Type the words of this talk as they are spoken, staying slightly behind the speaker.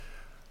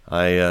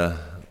I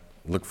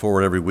look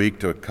forward every week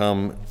to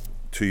come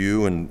to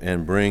you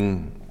and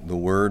bring the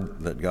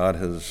word that God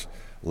has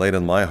laid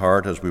on my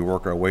heart as we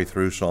work our way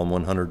through Psalm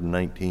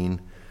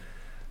 119.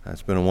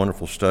 It's been a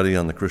wonderful study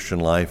on the Christian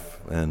life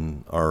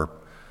and our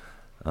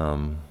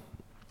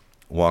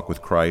walk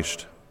with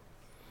Christ.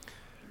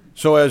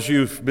 So as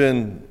you've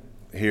been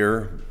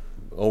here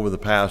over the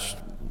past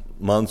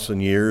months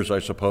and years, I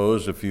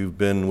suppose, if you've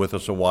been with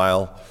us a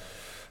while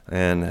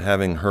and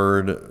having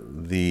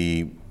heard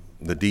the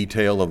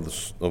detail of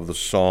the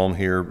psalm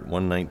here,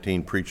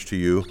 119, preached to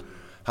you,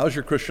 how's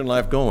your Christian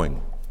life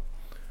going?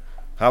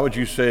 How would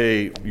you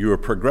say you are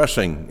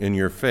progressing in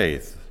your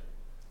faith?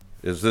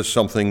 Is this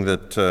something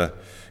that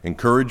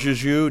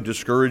encourages you,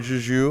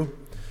 discourages you?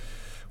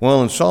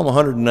 Well, in Psalm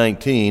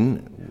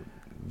 119,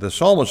 the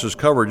psalmist has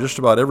covered just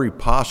about every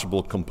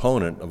possible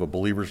component of a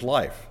believer's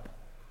life.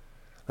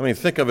 I mean,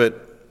 think of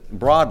it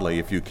broadly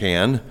if you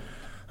can.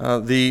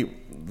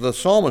 The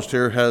psalmist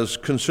here has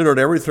considered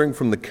everything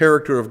from the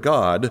character of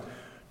God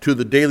to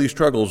the daily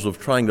struggles of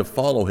trying to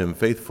follow him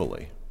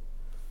faithfully.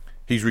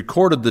 He's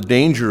recorded the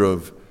danger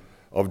of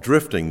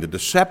drifting, the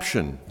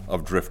deception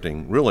of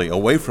drifting, really,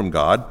 away from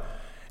God,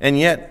 and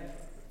yet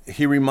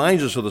he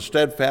reminds us of the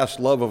steadfast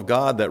love of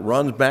God that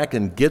runs back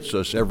and gets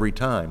us every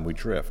time we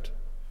drift.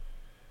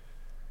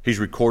 He's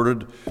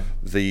recorded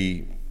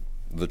the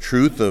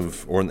truth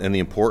of and the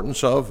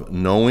importance of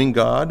knowing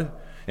God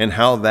and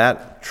how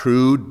that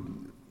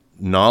true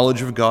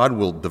knowledge of God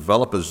will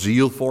develop a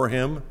zeal for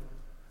him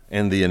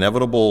and the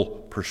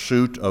inevitable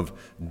pursuit of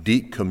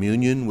deep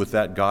communion with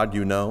that God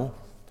you know.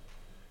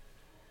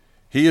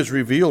 He has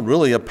revealed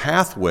really a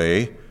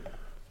pathway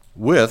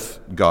with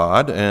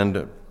God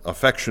and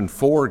affection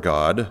for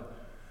God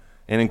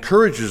and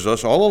encourages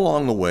us all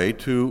along the way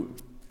to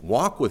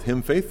walk with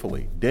him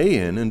faithfully, day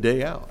in and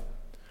day out.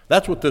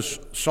 That's what this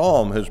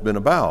psalm has been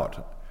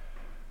about.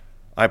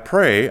 I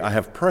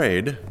have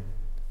prayed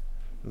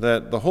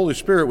that the Holy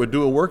Spirit would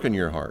do a work in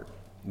your heart,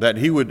 that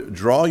he would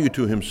draw you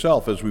to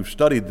himself as we've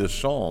studied this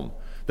psalm,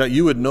 that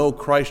you would know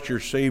Christ your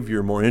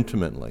Savior more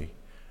intimately,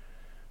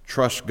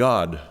 trust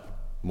God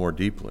more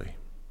deeply.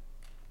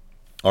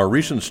 Our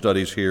recent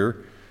studies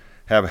here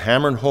have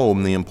hammered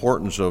home the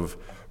importance of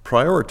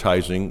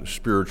prioritizing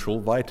spiritual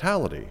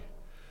vitality,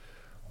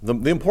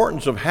 the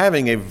importance of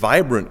having a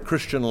vibrant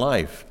Christian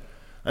life.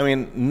 I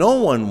mean,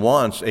 no one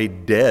wants a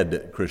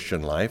dead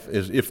Christian life,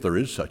 as if there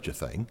is such a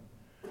thing.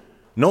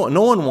 No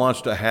one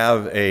wants to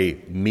have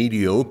a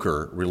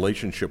mediocre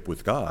relationship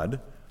with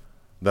God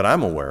that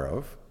I'm aware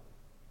of.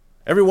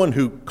 Everyone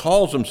who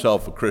calls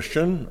himself a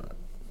Christian,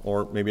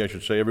 or maybe I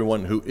should say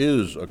everyone who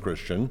is a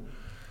Christian,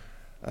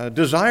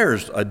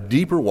 desires a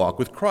deeper walk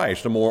with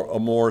Christ, a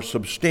more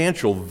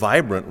substantial,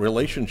 vibrant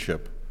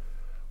relationship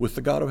with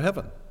the God of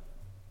heaven,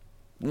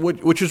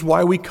 which is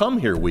why we come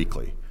here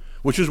weekly,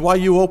 which is why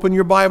you open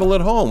your Bible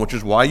at home, which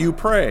is why you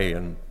pray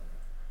and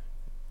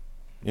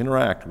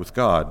interact with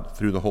God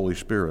through the Holy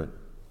Spirit.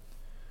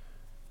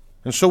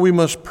 And so we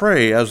must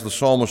pray, as the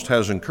psalmist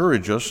has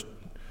encouraged us,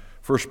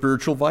 for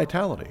spiritual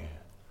vitality.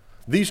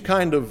 These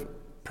kind of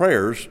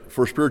prayers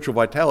for spiritual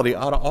vitality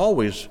ought to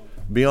always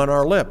be on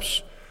our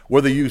lips,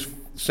 whether you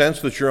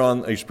sense that you're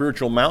on a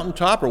spiritual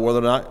mountaintop or whether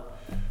or not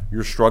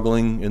you're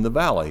struggling in the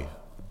valley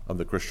of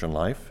the Christian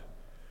life.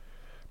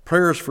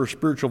 Prayers for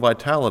spiritual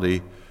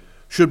vitality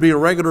should be a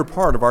regular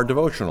part of our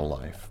devotional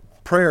life.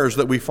 Prayers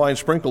that we find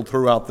sprinkled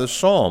throughout this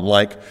psalm,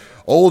 like,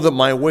 "Oh, that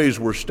my ways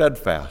were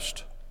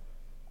steadfast.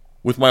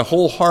 With my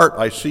whole heart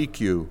I seek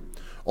you.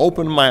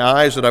 Open my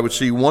eyes that I would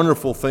see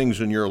wonderful things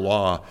in your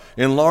law.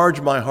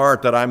 Enlarge my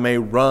heart that I may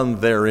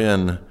run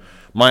therein.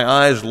 My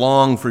eyes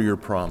long for your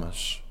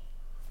promise."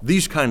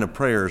 These kind of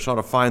prayers ought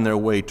to find their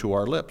way to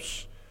our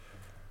lips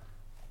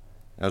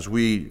as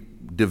we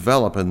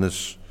develop in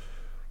this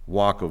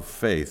walk of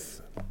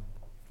faith.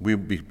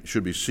 We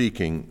should be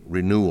seeking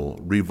renewal,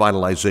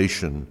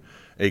 revitalization,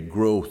 a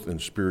growth in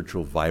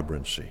spiritual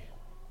vibrancy.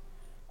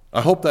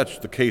 I hope that's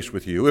the case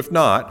with you. If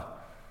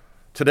not,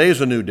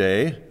 today's a new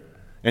day,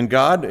 and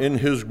God, in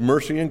his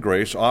mercy and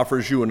grace,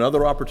 offers you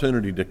another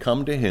opportunity to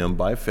come to him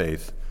by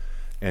faith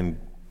and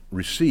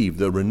receive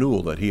the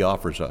renewal that he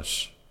offers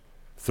us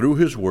through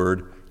his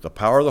word, the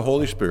power of the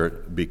Holy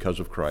Spirit, because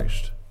of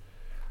Christ.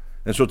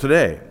 And so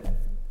today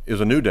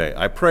is a new day.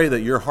 I pray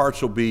that your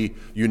hearts will be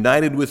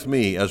united with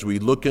me as we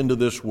look into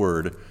this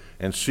word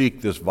and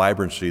seek this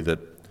vibrancy that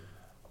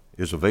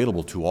is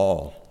available to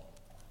all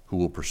who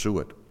will pursue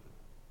it.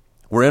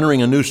 We're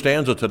entering a new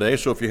stanza today,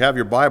 so if you have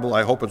your Bible,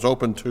 I hope it's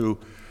open to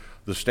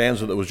the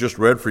stanza that was just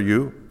read for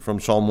you from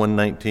Psalm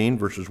 119,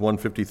 verses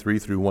 153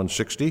 through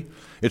 160.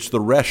 It's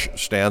the Resh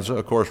stanza.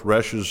 Of course,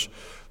 Resh is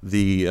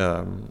the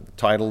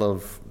title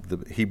of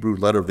the Hebrew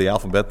letter of the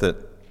alphabet that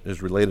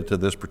is related to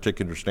this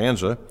particular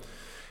stanza.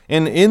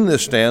 And in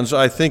this stanza,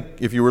 I think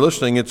if you were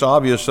listening, it's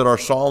obvious that our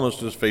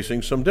psalmist is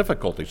facing some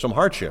difficulty, some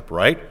hardship,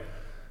 right?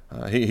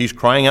 He's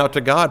crying out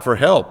to God for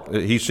help.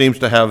 He seems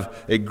to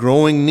have a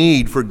growing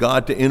need for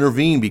God to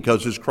intervene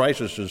because his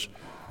crisis is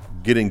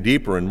getting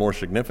deeper and more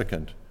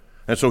significant.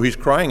 And so he's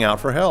crying out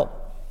for help.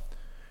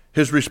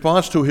 His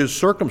response to his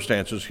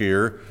circumstances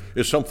here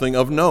is something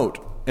of note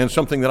and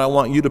something that I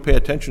want you to pay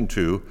attention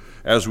to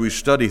as we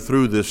study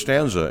through this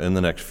stanza in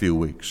the next few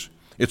weeks.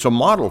 It's a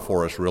model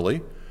for us,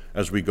 really,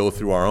 as we go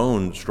through our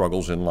own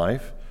struggles in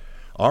life.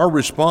 Our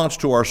response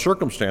to our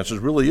circumstances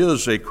really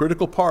is a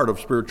critical part of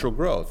spiritual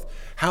growth.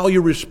 How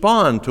you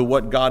respond to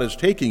what God is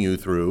taking you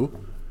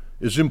through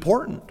is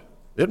important.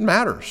 It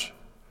matters.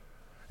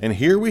 And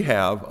here we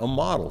have a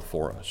model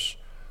for us,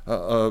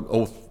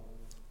 a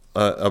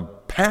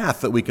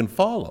path that we can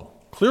follow,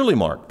 clearly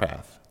marked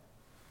path.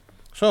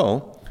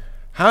 So,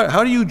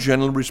 how do you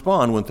generally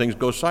respond when things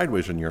go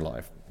sideways in your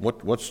life?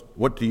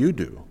 What do you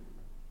do?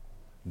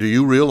 Do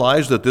you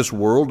realize that this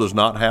world does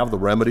not have the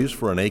remedies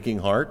for an aching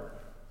heart?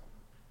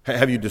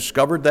 Have you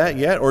discovered that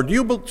yet? Or do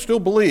you still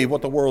believe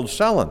what the world's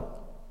selling?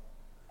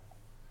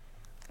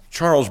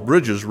 Charles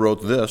Bridges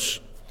wrote this: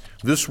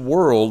 "This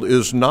world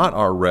is not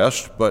our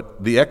rest,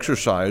 but the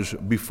exercise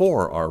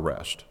before our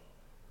rest."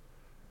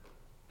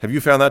 Have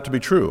you found that to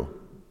be true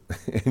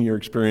in your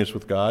experience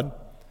with God?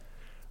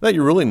 That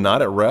you're really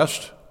not at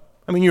rest?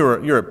 I mean,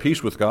 you're at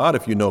peace with God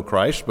if you know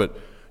Christ, but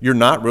you're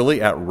not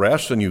really at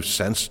rest and you've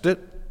sensed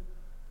it?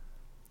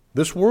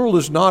 This world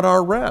is not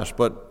our rest,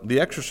 but the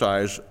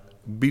exercise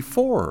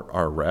before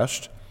our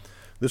rest.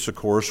 This, of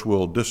course,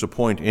 will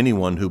disappoint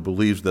anyone who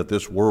believes that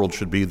this world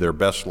should be their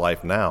best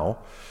life now.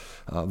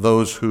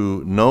 Those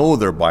who know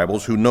their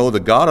Bibles, who know the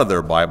God of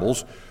their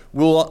Bibles,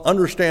 will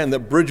understand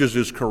that Bridges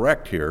is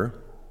correct here.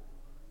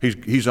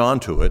 He's on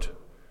to it.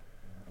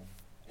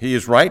 He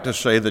is right to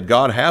say that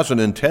God hasn't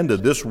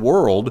intended this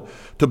world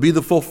to be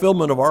the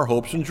fulfillment of our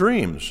hopes and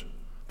dreams.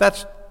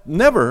 That's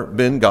never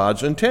been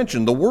God's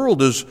intention. The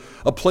world is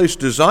a place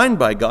designed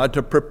by God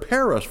to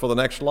prepare us for the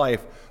next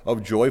life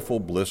of joyful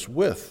bliss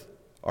with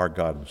our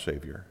God and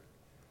Savior.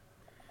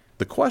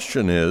 The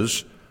question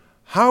is,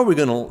 how are we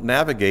going to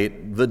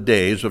navigate the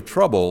days of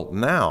trouble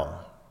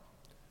now?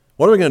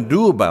 What are we going to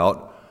do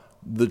about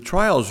the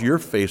trials you're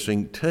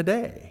facing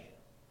today?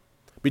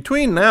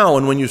 Between now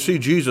and when you see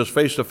Jesus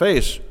face to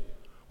face,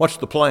 what's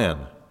the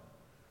plan?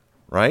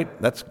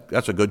 Right?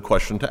 That's a good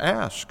question to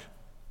ask.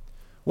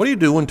 What do you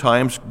do when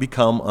times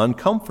become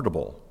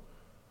uncomfortable?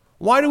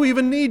 Why do we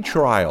even need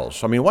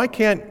trials? I mean, why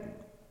can't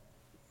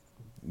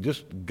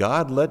just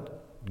God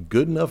let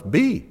good enough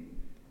be?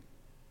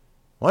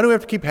 Why do we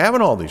have to keep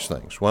having all these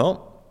things?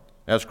 Well,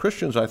 as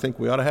Christians, I think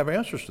we ought to have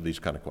answers to these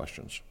kind of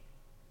questions.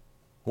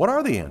 What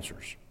are the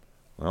answers?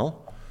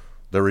 Well,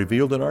 they're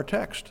revealed in our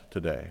text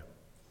today.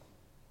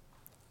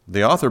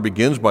 The author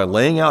begins by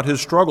laying out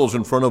his struggles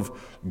in front of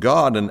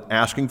God and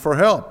asking for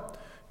help.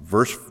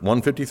 Verse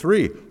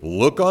 153,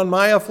 "Look on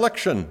my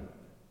affliction,"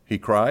 he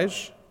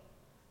cries.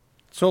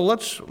 So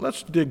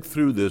let's dig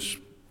through this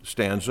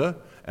stanza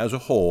as a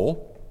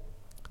whole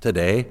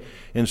today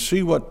and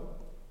see what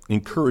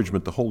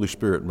encouragement the Holy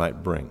Spirit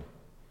might bring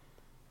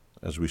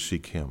as we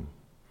seek him.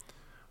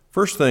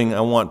 First thing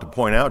I want to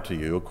point out to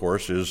you, of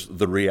course, is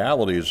the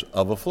realities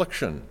of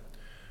affliction.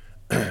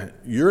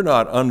 You're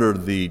not under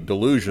the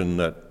delusion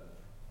that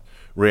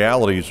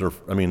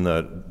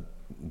the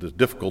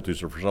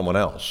difficulties are for someone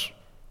else.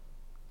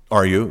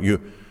 Are you?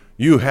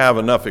 You have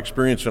enough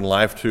experience in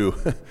life to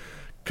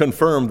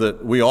confirm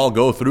that we all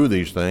go through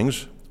these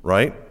things,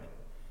 right?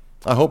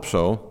 I hope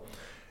so.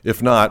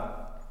 If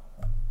not,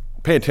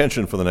 pay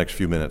attention for the next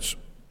few minutes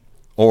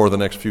or the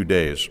next few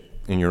days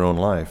in your own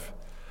life.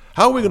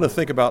 How are we going to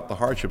think about the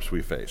hardships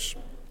we face?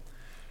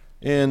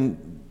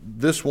 In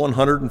this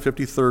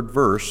 153rd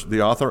verse,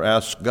 the author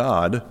asks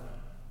God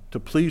to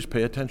please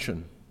pay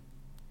attention.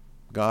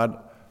 God,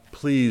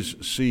 please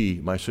see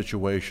my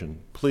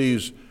situation.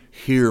 Please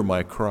hear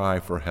my cry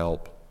for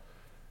help,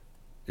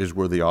 is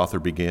where the author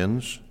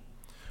begins.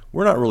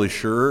 We're not really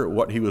sure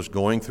what he was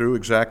going through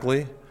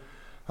exactly,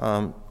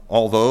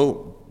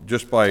 although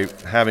just by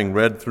having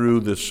read through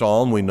this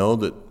psalm, we know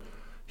that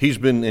he's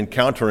been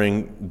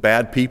encountering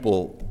bad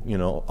people,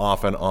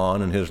 off and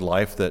on in his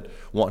life that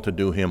want to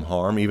do him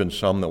harm, even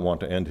some that want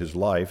to end his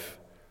life.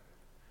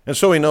 And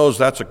so he knows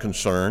that's a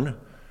concern,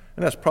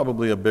 and that's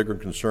probably a bigger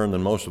concern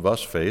than most of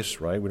us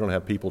face, right? We don't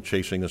have people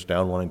chasing us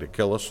down wanting to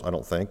kill us, I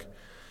don't think.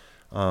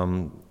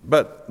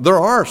 But there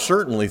are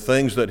certainly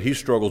things that he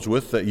struggles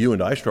with that you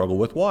and I struggle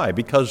with. Why?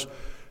 Because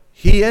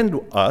he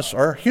and us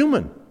are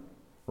human,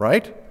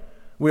 right?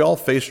 We all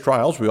face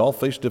trials. We all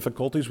face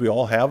difficulties. We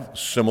all have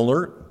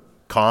similar,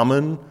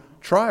 common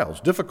trials,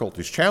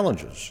 difficulties,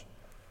 challenges.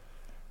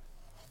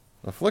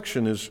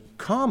 Affliction is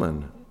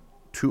common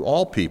to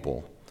all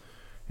people.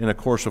 And of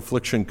course,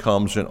 affliction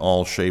comes in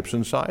all shapes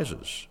and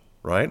sizes,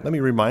 right? Let me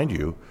remind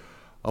you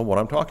of what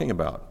I'm talking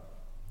about.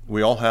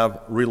 We all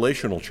have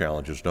relational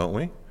challenges, don't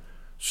we?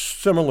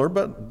 Similar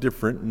but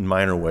different in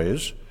minor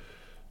ways.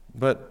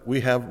 But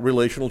we have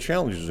relational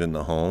challenges in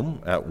the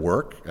home, at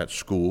work, at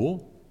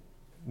school.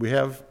 We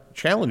have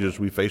challenges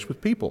we face with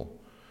people.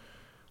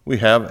 We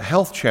have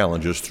health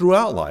challenges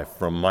throughout life,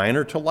 from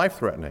minor to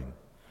life-threatening.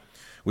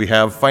 We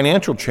have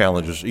financial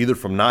challenges, either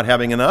from not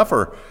having enough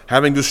or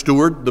having to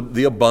steward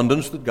the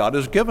abundance that God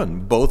has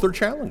given. Both are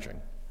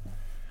challenging.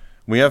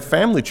 We have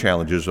family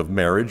challenges of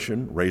marriage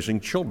and raising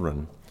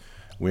children.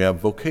 We have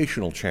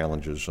vocational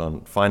challenges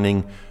on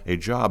finding a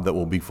job that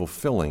will be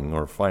fulfilling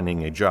or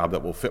finding a job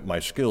that will fit my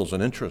skills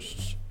and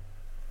interests.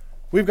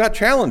 We've got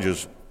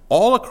challenges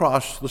all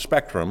across the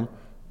spectrum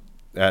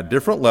at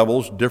different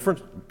levels,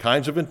 different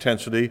kinds of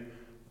intensity,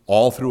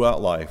 all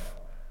throughout life.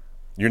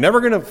 You're never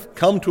going to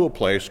come to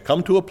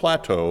a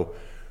plateau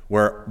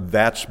where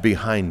that's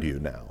behind you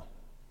now.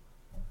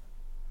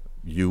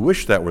 You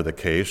wish that were the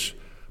case,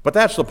 but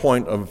that's the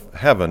point of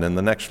heaven in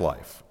the next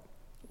life.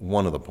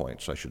 One of the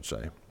points, I should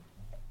say.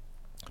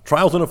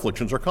 Trials and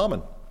afflictions are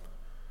common.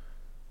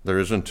 There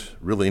isn't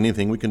really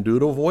anything we can do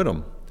to avoid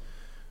them.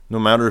 No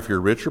matter if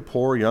you're rich or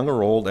poor, young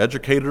or old,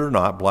 educated or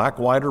not, black,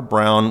 white, or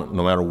brown,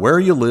 no matter where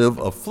you live,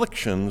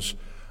 afflictions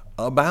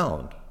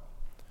abound.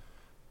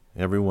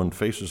 Everyone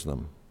faces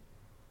them.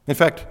 In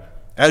fact,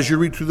 as you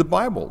read through the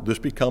Bible, this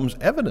becomes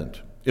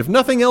evident. If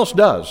nothing else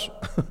does,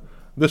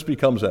 this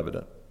becomes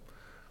evident.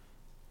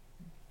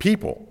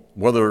 People,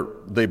 whether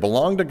they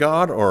belong to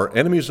God or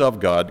enemies of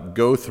God,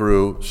 go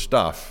through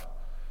stuff,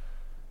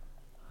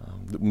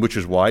 which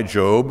is why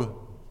Job,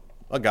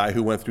 a guy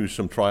who went through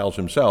some trials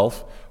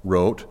himself,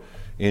 wrote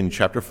in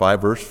chapter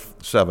 5, verse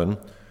 7,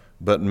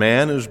 "But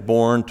man is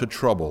born to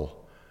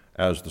trouble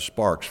as the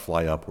sparks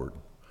fly upward."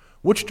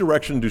 Which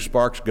direction do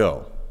sparks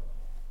go?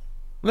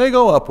 They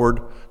go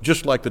upward,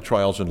 just like the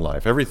trials in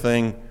life.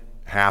 Everything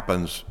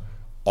happens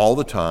all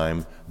the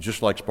time,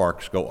 just like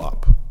sparks go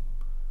up.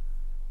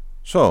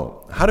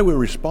 So, how do we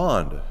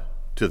respond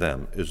to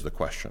them is the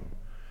question.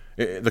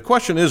 The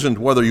question isn't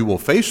whether you will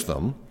face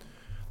them.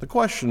 The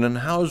question is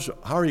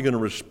how are you going to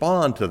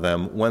respond to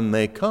them when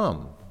they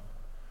come?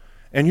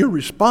 And your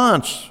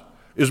response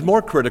is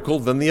more critical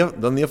than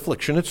the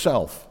affliction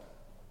itself.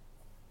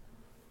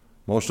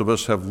 Most of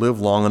us have lived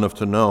long enough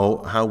to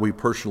know how we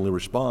personally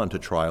respond to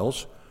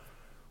trials.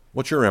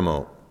 What's your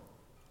MO?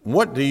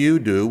 What do you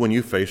do when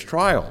you face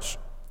trials?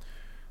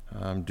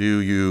 Do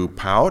you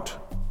pout?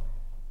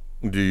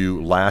 Do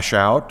you lash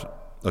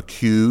out,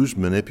 accuse,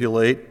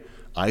 manipulate,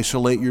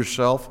 isolate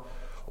yourself?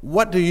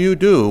 What do you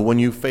do when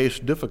you face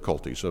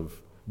difficulties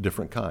of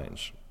different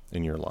kinds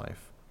in your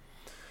life?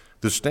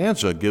 The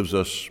stanza gives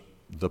us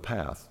the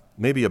path,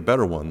 maybe a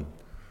better one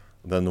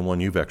than the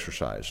one you've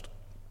exercised.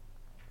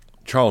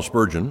 Charles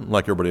Spurgeon,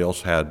 like everybody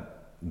else, had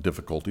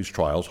difficulties,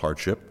 trials,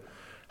 hardship.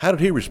 How did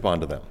he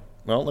respond to them?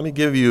 Well, let me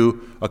give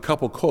you a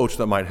couple quotes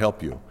that might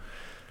help you.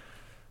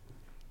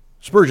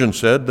 Spurgeon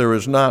said, "There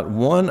is not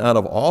one out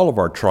of all of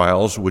our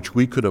trials which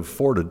we could have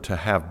afforded to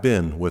have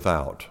been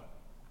without."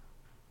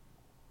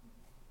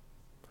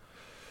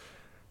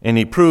 And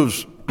he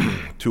proves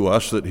to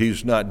us that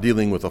he's not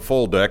dealing with a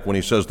full deck when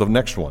he says the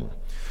next one.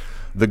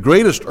 "The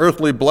greatest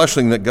earthly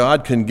blessing that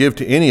God can give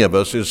to any of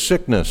us is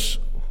sickness."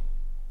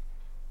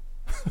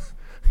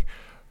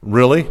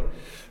 Really?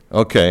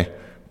 Okay.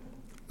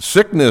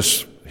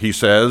 "Sickness," he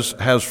says,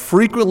 "has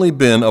frequently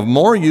been of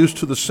more use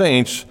to the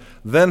saints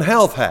than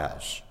health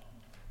has."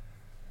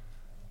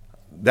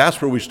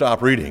 That's where we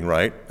stop reading,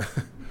 right?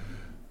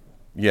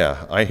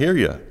 Yeah, I hear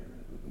you.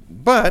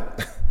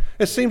 But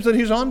it seems that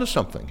he's onto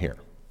something here.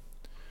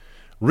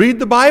 Read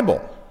the Bible.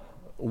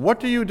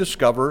 What do you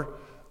discover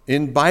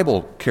in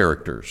Bible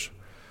characters?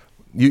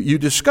 You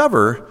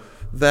discover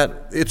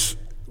that it's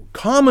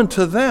common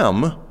to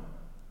them,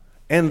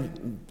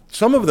 and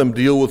some of them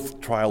deal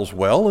with trials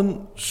well,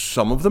 and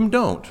some of them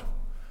don't.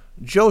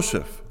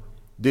 Joseph,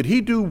 did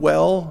he do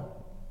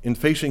well in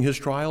facing his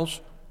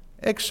trials?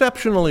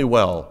 Exceptionally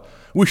well.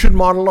 We should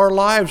model our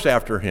lives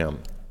after him.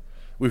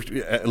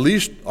 At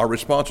least our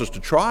responses to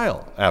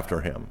trial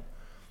after him.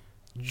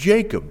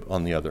 Jacob,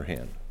 on the other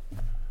hand,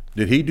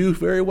 did he do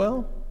very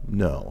well?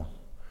 No.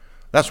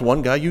 That's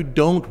one guy you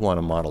don't want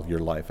to model your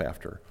life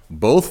after.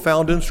 Both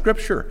found in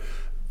Scripture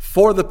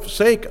for the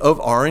sake of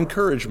our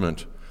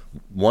encouragement.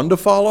 One to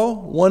follow,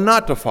 one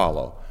not to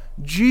follow.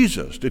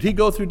 Jesus, did he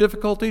go through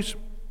difficulties?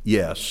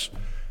 Yes.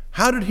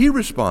 How did he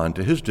respond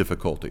to his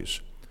difficulties?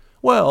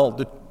 Well,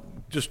 it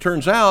just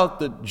turns out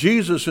that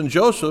Jesus and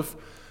Joseph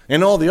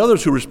and all the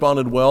others who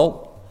responded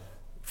well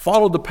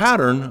followed the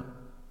pattern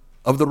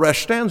of the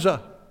Resh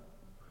stanza.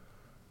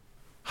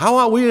 How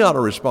ought we to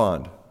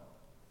respond?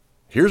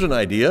 Here's an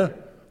idea.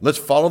 Let's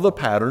follow the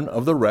pattern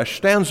of the Resh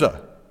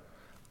stanza.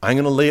 I'm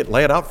going to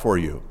lay it out for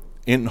you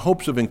in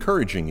hopes of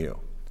encouraging you.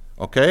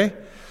 Okay?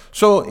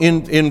 So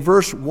in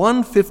verse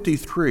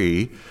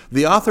 153,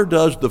 the author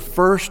does the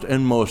first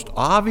and most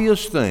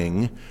obvious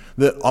thing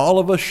that all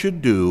of us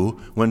should do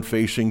when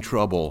facing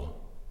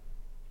trouble.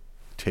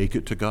 Take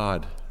it to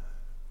God.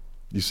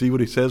 You see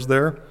what he says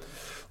there?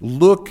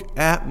 Look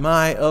at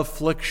my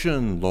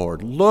affliction,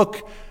 Lord.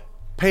 Look,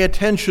 pay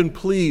attention,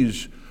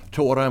 please,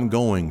 to what I'm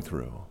going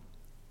through.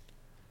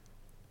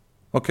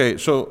 Okay,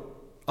 so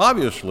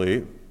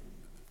obviously,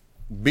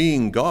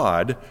 being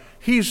God,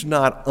 he's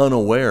not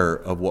unaware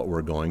of what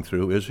we're going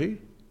through, is he?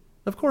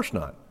 Of course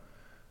not.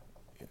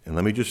 And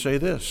let me just say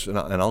this, and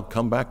I'll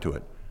come back to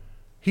it.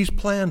 He's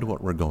planned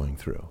what we're going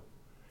through.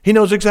 He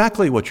knows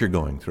exactly what you're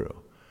going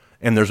through.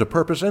 And there's a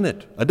purpose in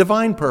it, a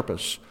divine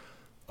purpose,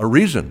 a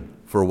reason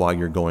for why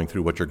you're going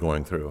through what you're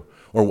going through,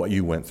 or what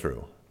you went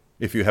through,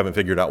 if you haven't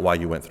figured out why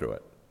you went through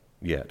it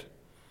yet.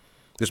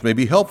 This may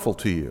be helpful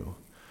to you.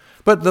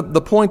 But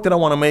the point that I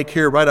want to make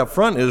here right up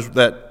front is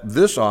that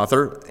this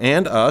author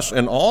and us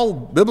and all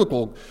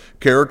biblical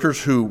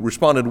characters who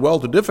responded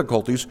well to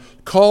difficulties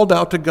called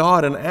out to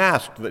God and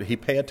asked that he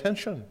pay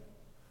attention,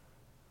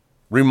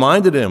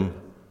 reminded him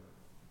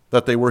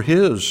that they were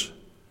his.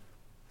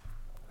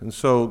 And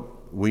so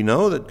we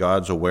know that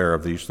God's aware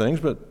of these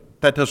things,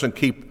 but that doesn't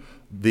keep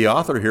the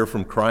author here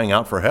from crying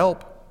out for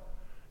help.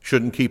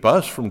 Shouldn't keep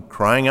us from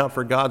crying out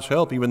for God's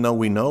help, even though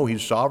we know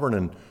he's sovereign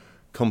and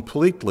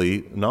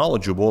completely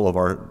knowledgeable of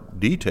our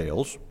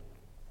details.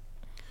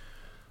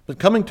 But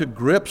coming to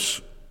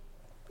grips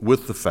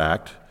with the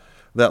fact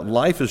that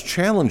life is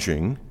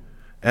challenging,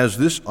 as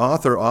this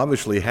author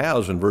obviously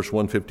has in verse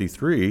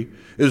 153,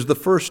 is the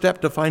first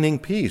step to finding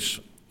peace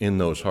in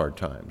those hard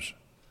times.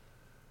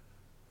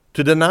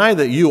 To deny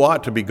that you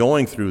ought to be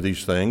going through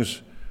these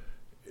things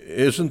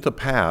isn't the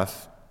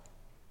path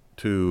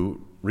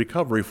to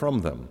recovery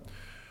from them.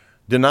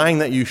 Denying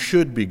that you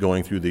should be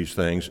going through these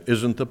things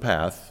isn't the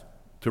path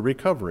to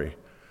recovery.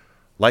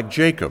 Like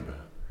Jacob,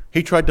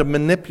 he tried to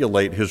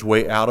manipulate his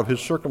way out of his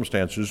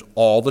circumstances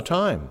all the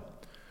time.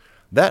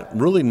 That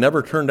really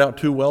never turned out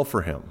too well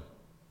for him.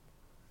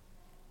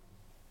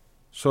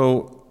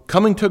 So,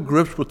 coming to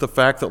grips with the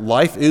fact that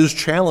life is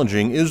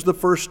challenging is the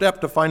first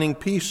step to finding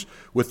peace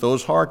with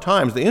those hard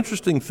times. The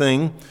interesting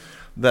thing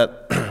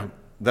that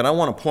I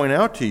want to point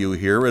out to you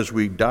here as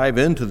we dive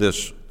into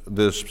this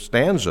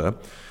stanza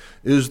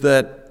is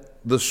that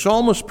the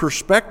psalmist's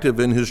perspective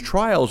in his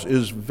trials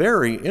is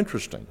very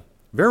interesting,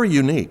 very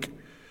unique.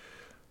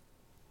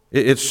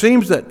 It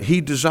seems that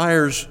he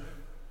desires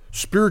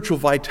spiritual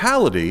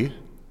vitality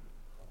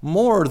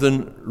more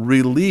than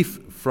relief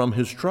from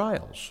his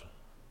trials.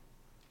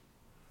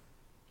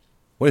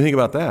 What do you think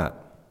about that?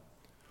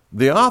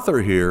 The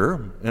author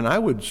here, and I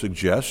would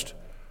suggest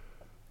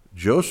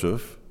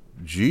Joseph,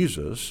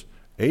 Jesus,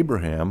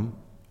 Abraham,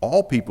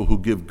 all people who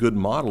give good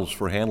models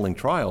for handling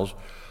trials,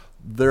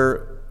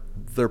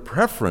 their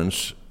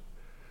preference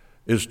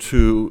is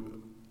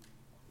to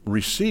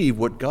receive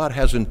what God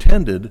has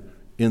intended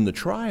in the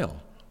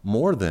trial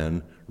more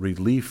than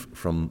relief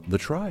from the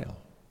trial.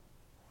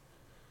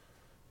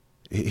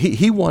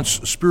 He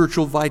wants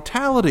spiritual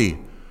vitality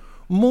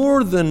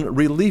more than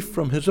relief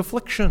from his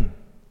affliction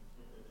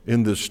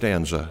in this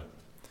stanza.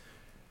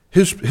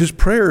 His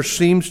prayer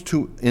seems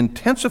to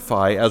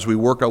intensify as we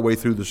work our way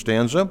through the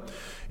stanza.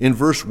 In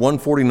verse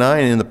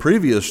 149, in the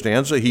previous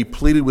stanza, he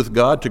pleaded with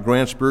God to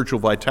grant spiritual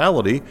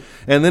vitality.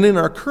 And then in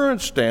our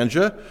current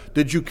stanza,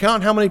 did you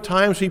count how many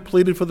times he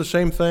pleaded for the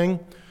same thing?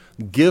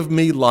 Give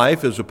me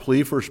life as a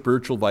plea for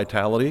spiritual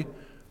vitality.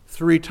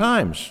 3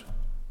 times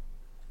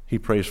he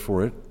prays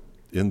for it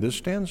in this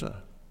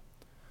stanza.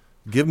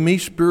 Give me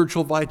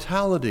spiritual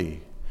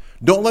vitality.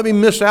 Don't let me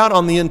miss out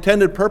on the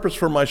intended purpose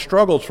for my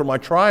struggles, for my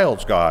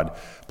trials, God.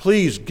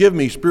 Please give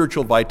me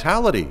spiritual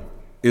vitality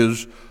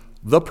is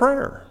the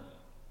prayer.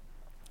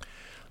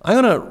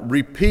 I'm going to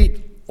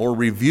repeat or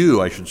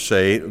review, I should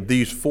say,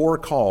 these 4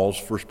 calls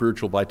for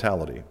spiritual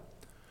vitality,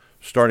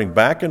 starting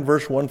back in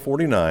verse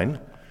 149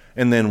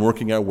 and then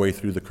working our way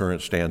through the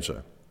current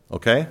stanza.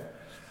 Okay?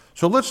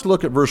 So let's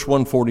look at verse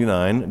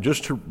 149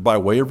 just by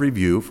way of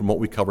review from what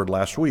we covered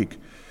last week.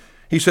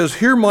 He says,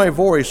 "Hear my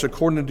voice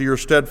according to your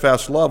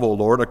steadfast love, O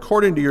Lord.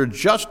 According to your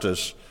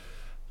justice,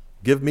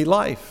 give me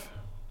life."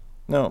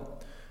 Now,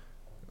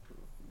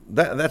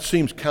 that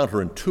seems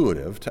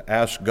counterintuitive to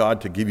ask God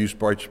to give you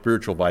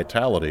spiritual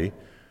vitality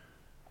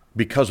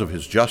because of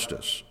his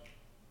justice.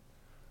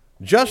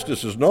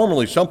 Justice is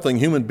normally something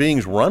human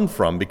beings run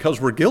from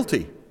because we're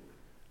guilty,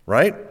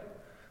 right?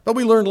 But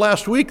we learned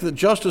last week that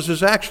justice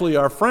is actually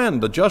our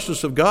friend. The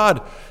justice of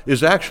God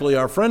is actually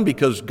our friend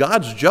because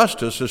God's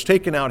justice has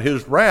taken out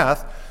his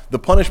wrath, the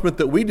punishment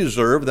that we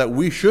deserve, that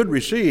we should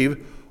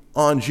receive,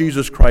 on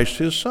Jesus Christ,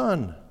 his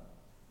Son.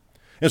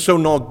 And so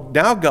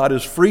now God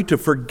is free to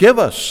forgive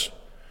us,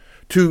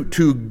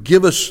 to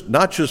give us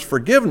not just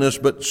forgiveness,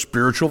 but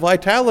spiritual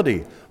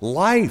vitality,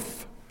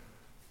 life,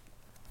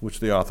 which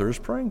the author is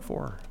praying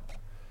for.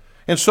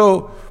 And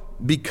so,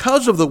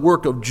 because of the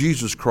work of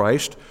Jesus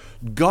Christ,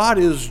 God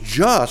is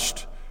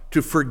just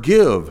to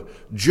forgive,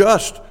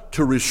 just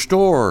to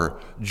restore,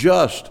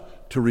 just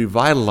to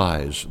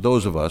revitalize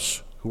those of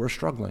us who are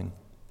struggling.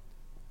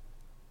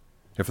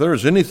 If there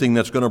is anything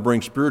that's going to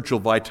bring spiritual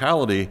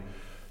vitality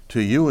to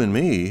you and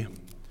me,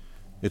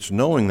 it's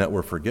knowing that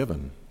we're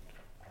forgiven.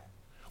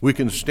 We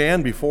can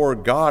stand before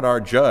God our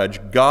judge,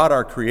 God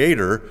our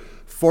creator,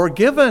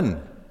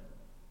 forgiven.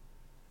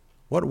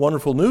 What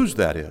wonderful news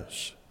that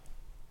is.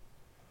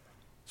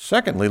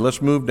 Secondly,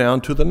 let's move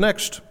down to the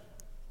next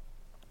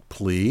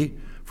plea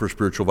for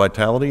spiritual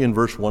vitality in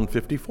verse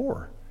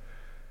 154.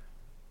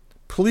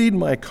 Plead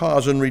my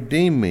cause and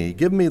redeem me.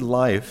 Give me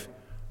life.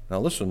 Now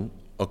listen,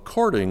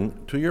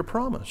 according to your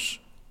promise.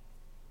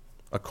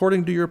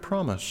 According to your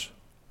promise.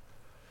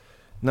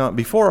 Now,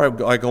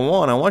 before I go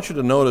on, I want you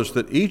to notice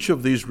that each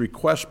of these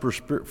requests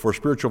for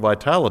spiritual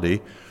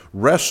vitality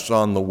rests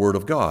on the Word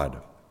of God.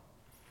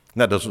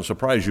 And that doesn't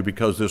surprise you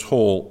because this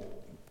whole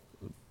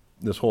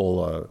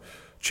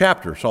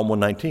chapter, Psalm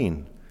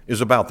 119,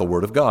 is about the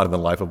Word of God in the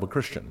life of a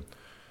Christian.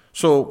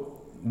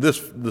 So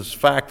this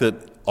fact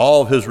that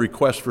all of his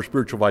requests for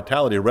spiritual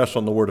vitality rests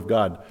on the Word of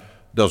God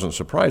doesn't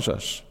surprise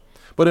us.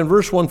 But in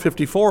verse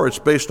 154, it's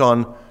based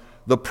on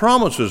the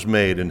promises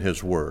made in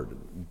his Word.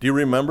 Do you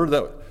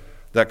remember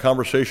that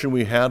conversation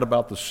we had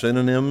about the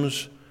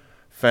synonyms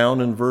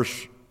found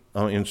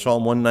in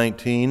Psalm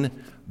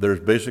 119? There's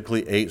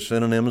basically 8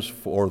 synonyms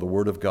for the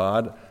Word of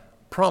God.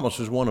 Promise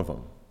is one of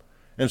them.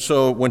 And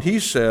so when he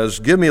says,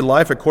 give me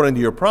life according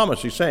to your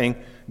promise, he's saying,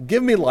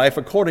 give me life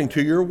according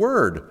to your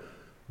word,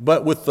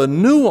 but with the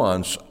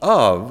nuance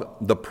of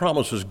the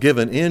promises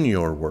given in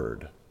your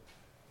word.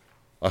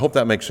 I hope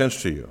that makes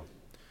sense to you.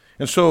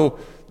 And so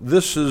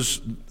this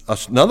is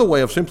another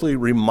way of simply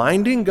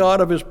reminding God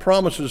of his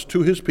promises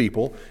to his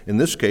people, in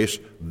this case,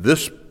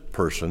 this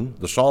person,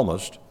 the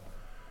psalmist.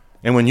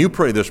 And when you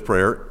pray this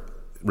prayer,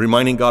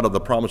 reminding God of the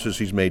promises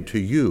he's made to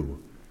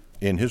you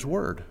in his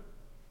word.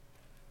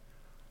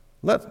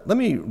 Let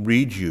me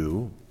read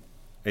you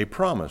a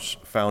promise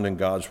found in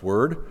God's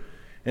word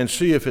and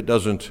see if it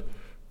doesn't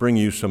bring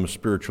you some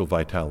spiritual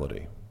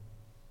vitality.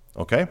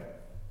 Okay?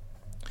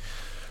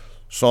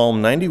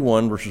 Psalm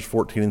 91, verses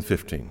 14 and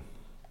 15.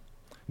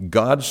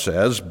 God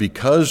says,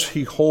 because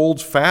he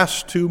holds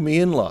fast to me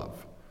in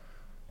love.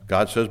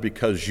 God says,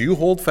 because you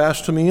hold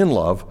fast to me in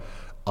love,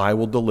 I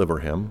will deliver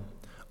him.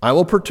 I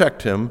will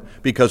protect him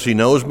because he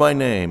knows my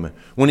name.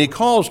 When he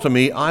calls to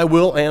me, I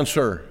will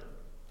answer.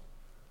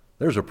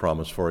 There's a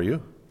promise for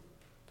you.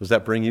 Does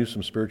that bring you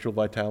some spiritual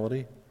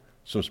vitality?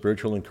 Some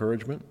spiritual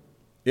encouragement?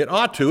 It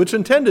ought to. It's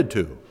intended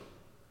to.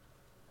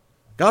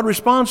 God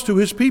responds to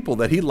his people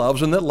that he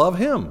loves and that love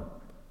him.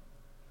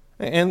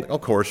 And,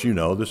 of course, you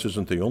know this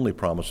isn't the only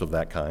promise of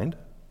that kind.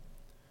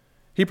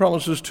 He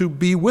promises to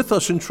be with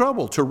us in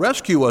trouble, to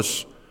rescue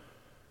us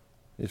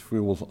if we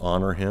will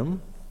honor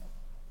him.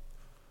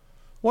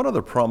 What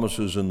other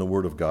promises in the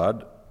Word of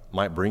God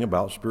might bring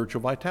about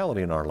spiritual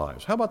vitality in our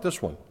lives? How about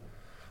this one?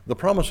 The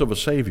promise of a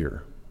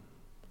Savior.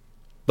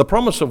 The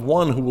promise of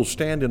one who will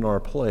stand in our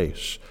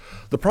place.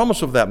 The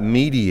promise of that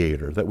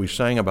mediator that we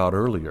sang about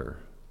earlier.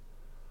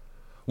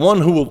 One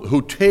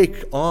who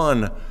take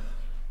on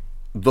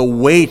the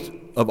weight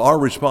of our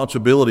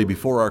responsibility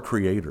before our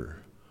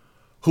Creator.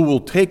 Who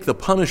will take the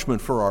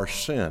punishment for our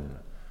sin.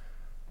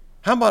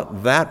 How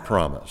about that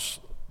promise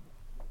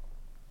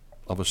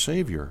of a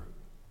Savior,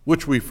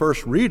 which we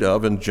first read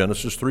of in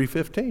Genesis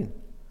 3:15?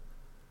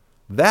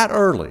 That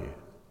early,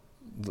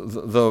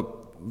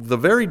 the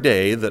very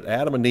day that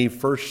Adam and Eve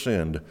first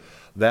sinned,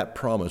 that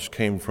promise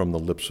came from the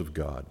lips of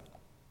God.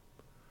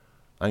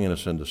 I'm going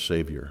to send a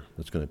Savior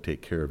that's going to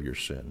take care of your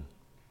sin.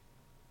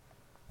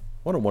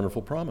 What a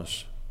wonderful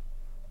promise.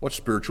 What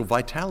spiritual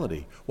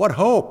vitality. What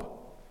hope.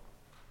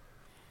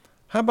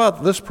 How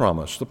about this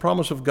promise, the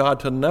promise of God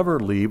to never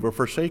leave or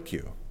forsake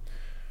you?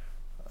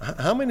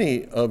 How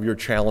many of your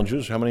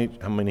challenges, how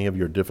many of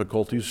your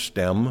difficulties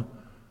stem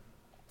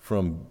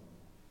from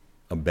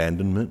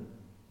abandonment,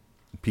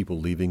 people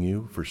leaving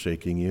you,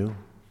 forsaking you,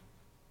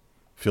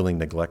 feeling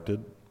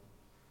neglected?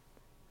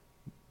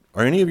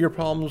 Are any of your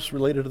problems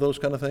related to those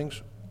kind of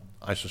things?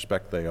 I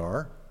suspect they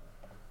are.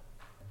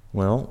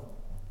 Well,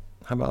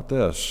 how about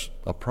this?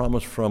 A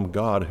promise from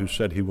God who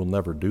said he will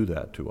never do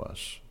that to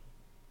us.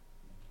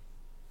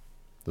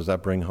 Does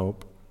that bring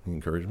hope and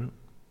encouragement?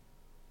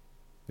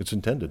 It's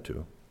intended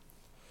to.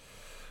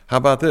 How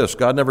about this?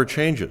 God never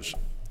changes.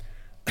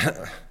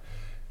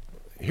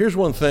 Here's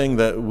one thing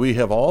that we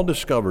have all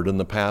discovered in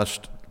the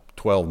past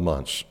 12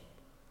 months.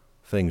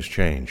 Things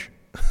change.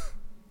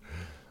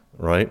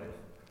 Right?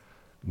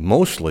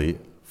 Mostly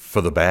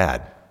for the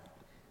bad.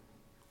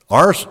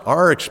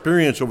 Our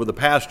experience over the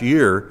past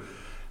year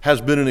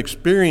has been an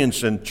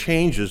experience and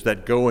changes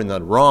that go in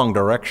the wrong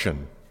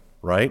direction.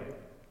 Right?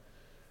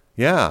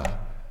 Yeah.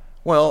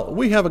 Well,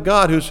 we have a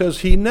God who says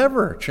he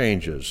never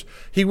changes.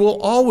 He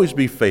will always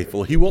be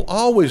faithful. He will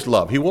always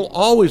love. He will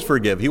always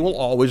forgive. He will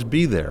always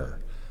be there.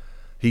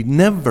 He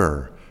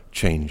never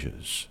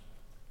changes.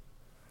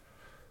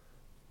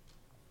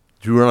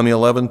 Deuteronomy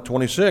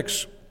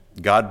 11:26,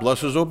 God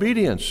blesses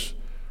obedience.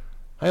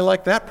 I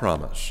like that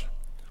promise.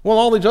 Well,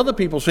 all these other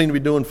people seem to be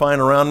doing fine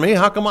around me.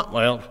 How come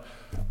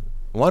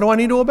why do I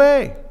need to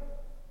obey?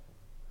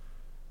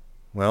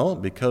 Well,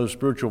 because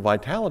spiritual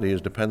vitality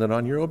is dependent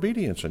on your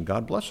obedience, and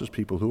God blesses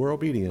people who are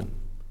obedient.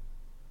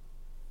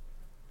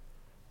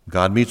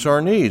 God meets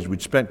our needs.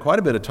 We'd spent quite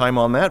a bit of time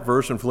on that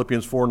verse in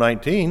Philippians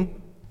 4:19.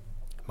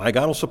 My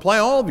God will supply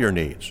all of your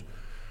needs.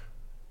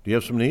 Do you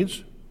have some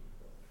needs?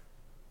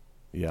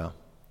 Yeah.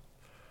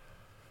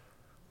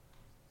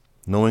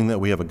 Knowing that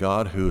we have a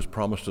God who has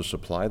promised to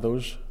supply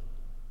those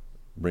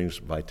brings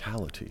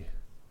vitality,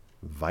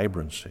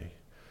 vibrancy,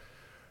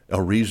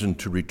 a reason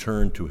to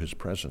return to his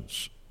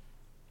presence.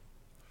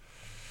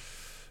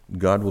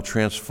 God will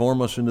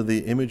transform us into the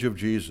image of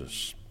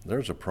Jesus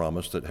there's a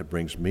promise that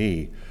brings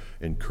me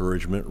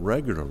encouragement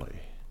regularly.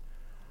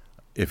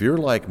 If you're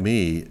like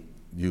me,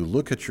 you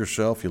look at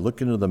yourself, you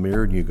look into the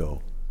mirror, and you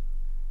go,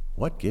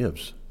 what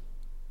gives?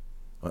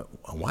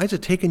 Why is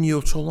it taking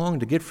you so long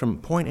to get from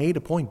point A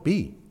to point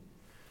B?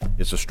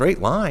 It's a straight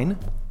line.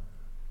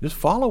 Just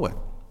follow it.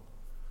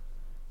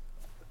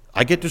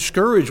 I get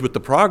discouraged with the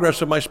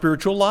progress of my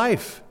spiritual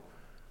life.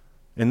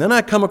 And then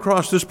I come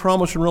across this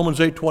promise in Romans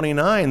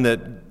 8:29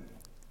 that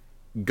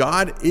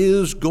God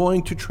is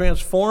going to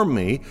transform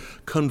me,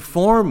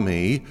 conform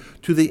me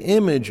to the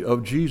image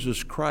of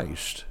Jesus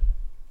Christ.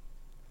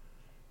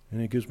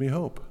 And it gives me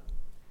hope.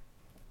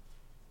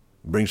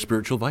 It brings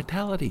spiritual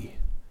vitality.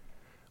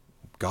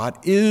 God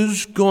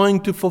is going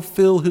to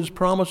fulfill his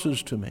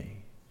promises to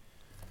me.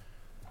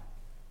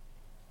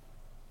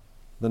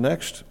 The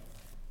next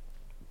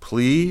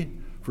plea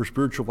for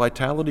spiritual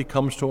vitality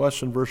comes to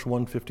us in verse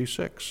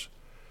 156.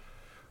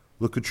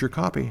 Look at your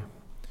copy.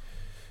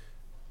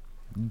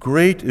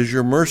 Great is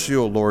your mercy,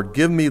 O Lord.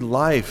 Give me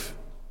life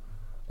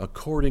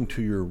according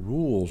to your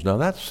rules. Now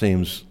that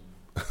seems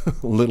a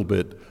little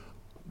bit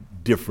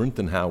different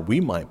than how we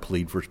might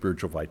plead for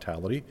spiritual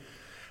vitality.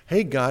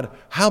 Hey, God,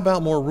 how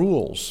about more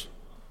rules?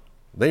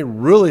 They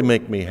really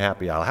make me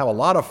happy. I'll have a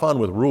lot of fun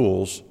with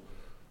rules.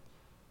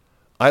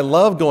 I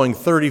love going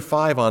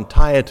 35 on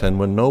Tieton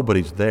when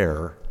nobody's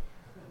there.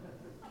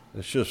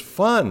 It's just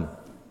fun.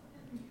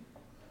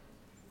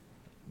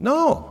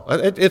 No,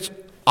 it's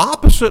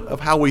opposite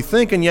of how we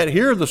think, and yet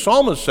here the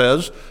psalmist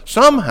says,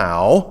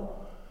 somehow,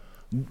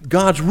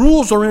 God's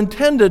rules are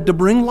intended to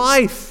bring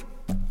life.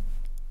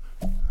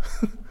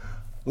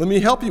 Let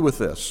me help you with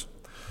this.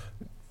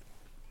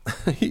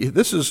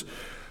 This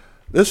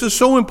is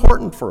so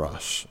important for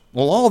us.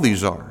 Well, all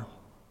these are.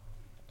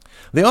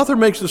 The author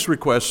makes this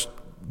request,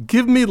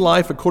 give me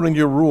life according to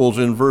your rules,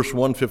 in verse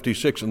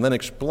 156, and then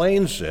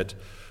explains it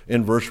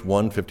in verse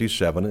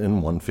 157 and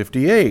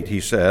 158. He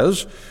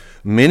says,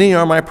 many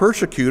are my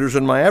persecutors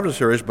and my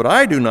adversaries, but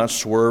I do not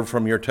swerve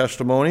from your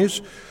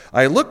testimonies.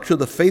 I look to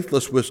the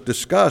faithless with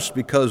disgust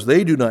because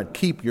they do not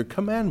keep your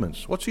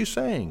commandments. What's he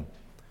saying?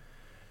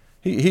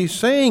 He's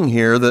saying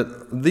here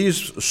that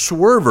these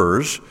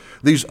swervers,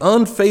 these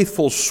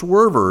unfaithful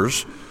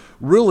swervers,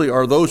 really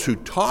are those who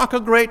talk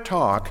a great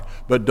talk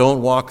but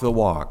don't walk the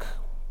walk.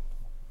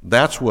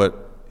 That's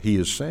what he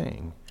is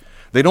saying.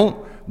 They're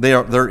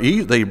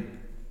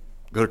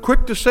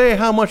quick to say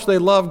how much they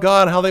love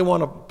God, how they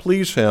want to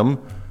please him,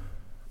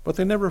 but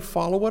they never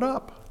follow it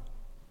up.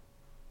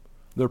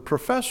 They're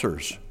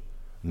professors,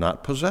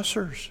 not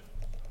possessors.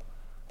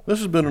 This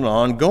has been an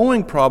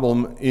ongoing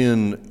problem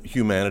in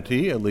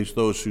humanity, at least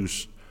those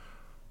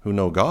who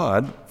know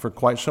God, for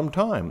quite some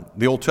time.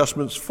 The Old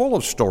Testament's full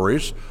of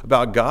stories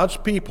about God's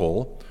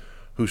people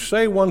who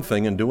say one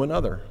thing and do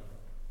another.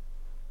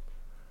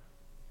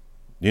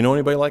 Do you know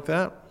anybody like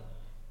that?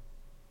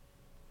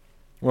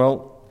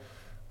 Well,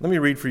 let me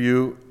read for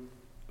you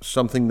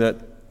something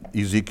that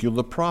Ezekiel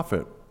the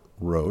prophet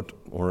wrote,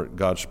 or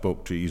God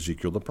spoke to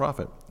Ezekiel the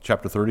prophet.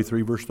 Chapter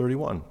 33, verse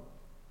 31.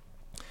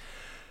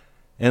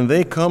 And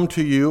they come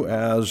to you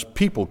as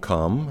people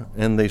come,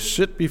 and they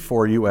sit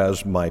before you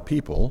as my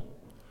people,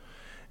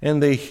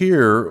 and they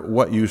hear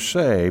what you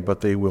say,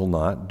 but they will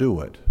not do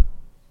it.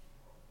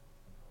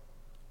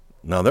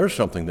 Now there's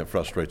something that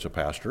frustrates a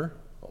pastor.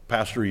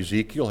 Pastor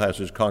Ezekiel has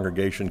his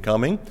congregation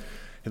coming.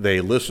 They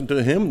listen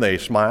to him, they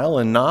smile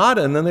and nod,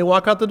 and then they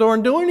walk out the door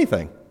and do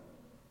anything.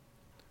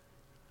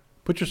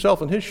 Put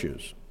yourself in his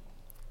shoes.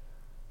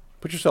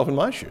 Put yourself in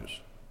my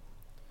shoes.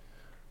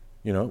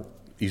 You know,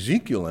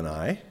 Ezekiel and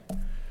I,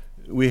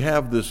 we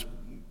have this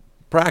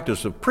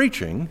practice of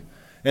preaching,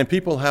 and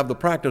people have the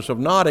practice of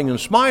nodding and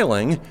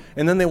smiling,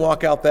 and then they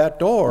walk out that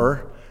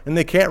door, and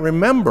they can't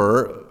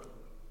remember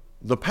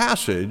the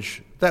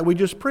passage that we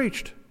just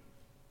preached,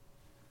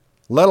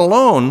 let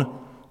alone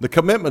the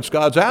commitments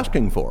God's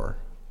asking for.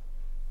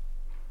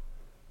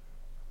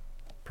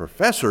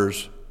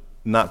 Professors,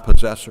 not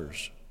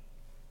possessors.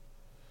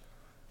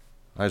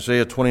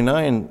 Isaiah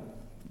 29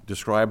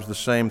 describes the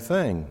same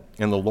thing.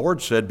 And the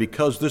Lord said,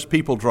 because this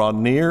people draw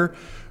near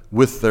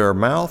with their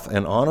mouth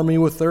and honor me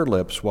with their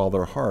lips, while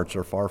their hearts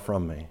are far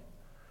from me.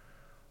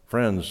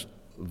 Friends,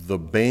 the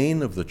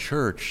bane of the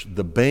church,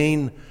 the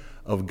bane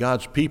of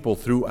God's people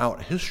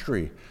throughout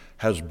history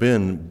has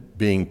been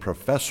being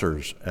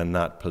professors and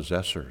not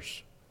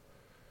possessors.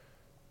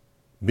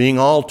 Being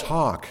all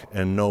talk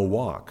and no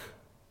walk.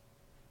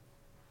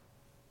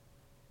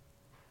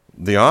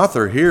 The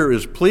author here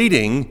is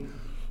pleading,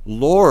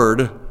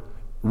 Lord,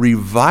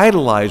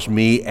 revitalize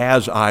me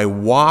as I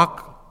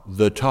walk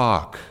the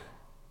talk.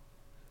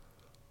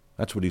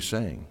 That's what he's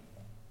saying.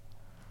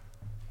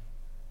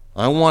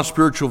 I want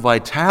spiritual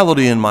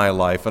vitality in my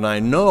life, and I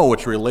know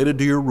it's related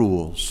to your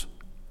rules.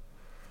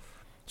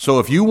 So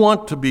if you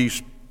want to be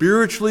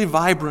spiritually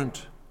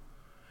vibrant,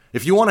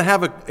 if you want to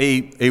have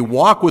a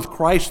walk with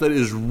Christ that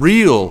is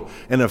real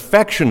and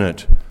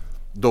affectionate,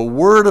 the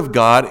Word of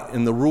God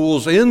and the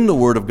rules in the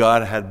Word of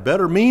God had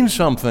better mean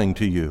something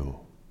to you.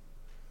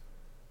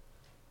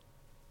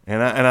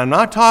 And I'm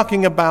not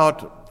talking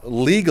about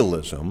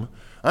legalism.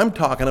 I'm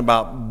talking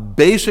about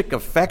basic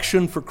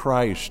affection for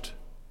Christ.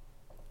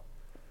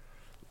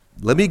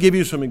 Let me give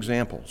you some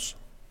examples.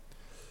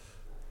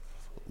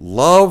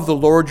 Love the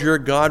Lord your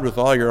God with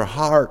all your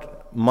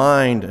heart,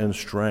 mind, and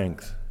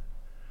strength.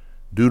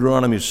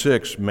 Deuteronomy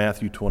 6,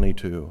 Matthew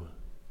 22.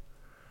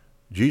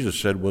 Jesus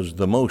said was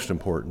the most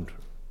important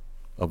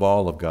of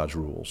all of God's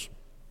rules.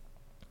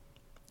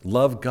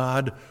 Love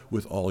God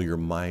with all your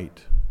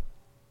might.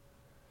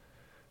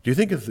 Do you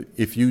think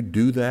if you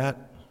do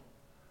that,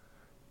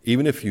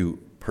 even if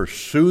you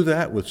pursue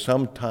that with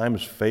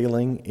sometimes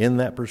failing in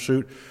that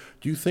pursuit,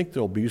 do you think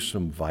there'll be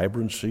some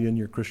vibrancy in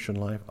your Christian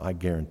life? I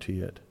guarantee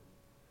it.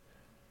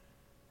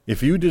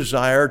 If you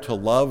desire to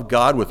love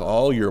God with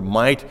all your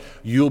might,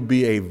 you'll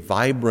be a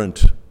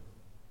vibrant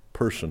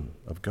person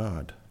of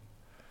God.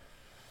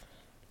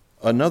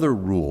 Another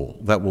rule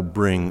that will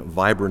bring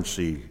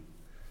vibrancy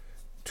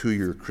to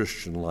your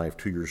Christian life,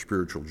 to your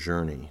spiritual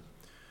journey,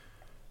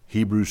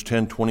 Hebrews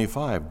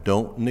 10:25,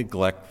 don't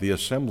neglect the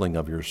assembling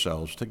of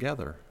yourselves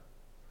together.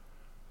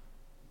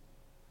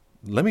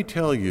 Let me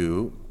tell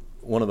you,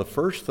 one of the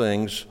first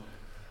things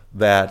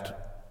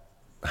that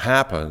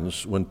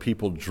happens when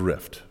people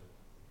drift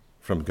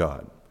from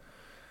God.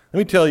 Let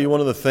me tell you one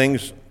of the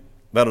things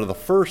that are the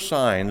first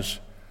signs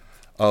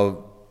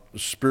of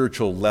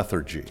spiritual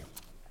lethargy.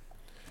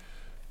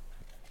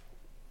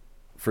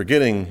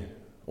 Forgetting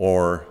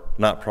or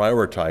not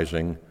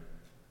prioritizing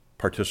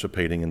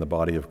participating in the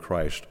body of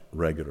Christ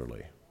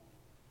regularly.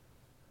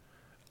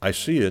 I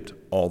see it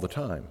all the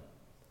time.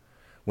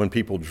 When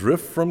people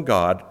drift from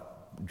God,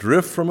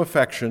 drift from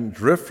affection,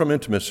 drift from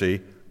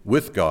intimacy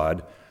with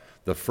God,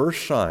 the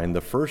first sign,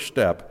 the first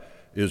step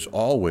is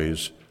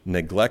always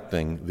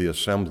neglecting the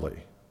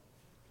assembly.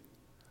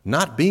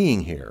 Not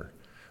being here.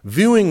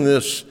 Viewing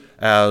this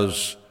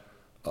as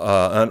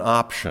an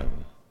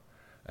option,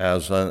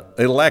 as an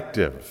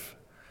elective,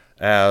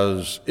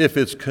 as if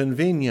it's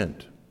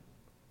convenient.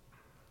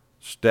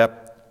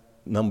 Step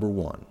number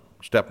one.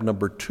 Step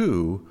number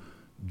two,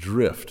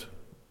 drift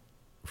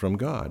from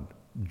God.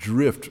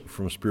 Drift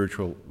from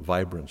spiritual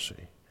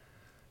vibrancy.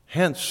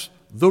 Hence,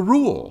 the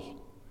rule.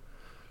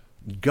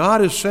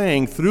 God is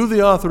saying through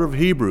the author of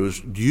Hebrews,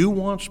 do you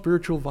want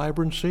spiritual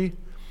vibrancy?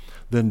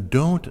 Then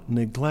don't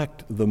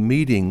neglect the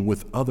meeting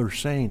with other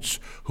saints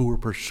who are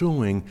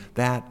pursuing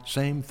that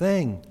same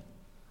thing.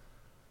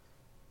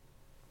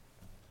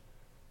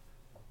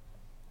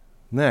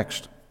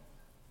 Next,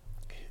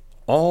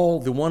 all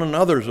the one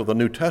another's of the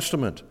New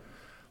Testament.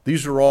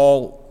 These are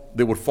all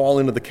that would fall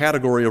into the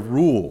category of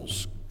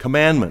rules,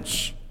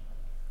 commandments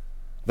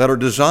that are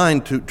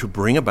designed to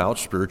bring about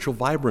spiritual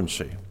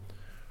vibrancy.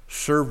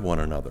 Serve one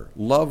another,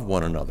 love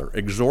one another,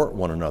 exhort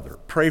one another,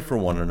 pray for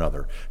one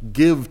another,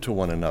 give to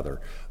one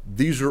another.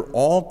 These are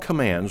all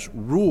commands,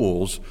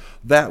 rules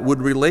that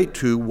would relate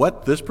to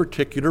what this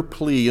particular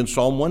plea in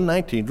Psalm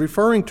 119 is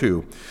referring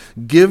to.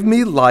 Give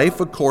me life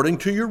according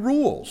to your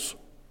rules.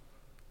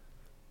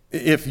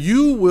 If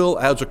you will,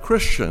 as a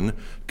Christian,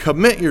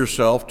 commit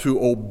yourself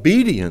to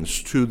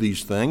obedience to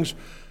these things,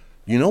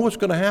 you know what's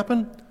going to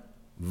happen?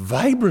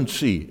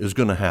 Vibrancy is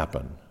going to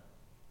happen.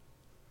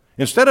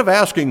 Instead of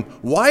asking,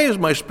 why is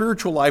my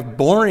spiritual life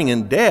boring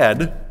and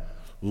dead?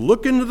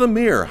 Look into the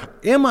mirror.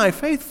 Am I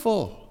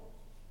faithful?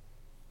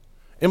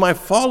 Am I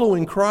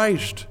following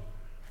Christ?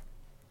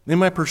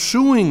 Am I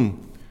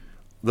pursuing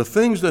the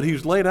things that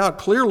He's laid out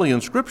clearly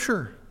in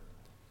Scripture?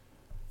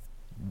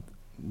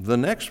 The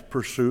next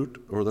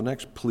pursuit or the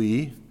next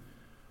plea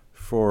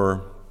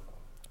for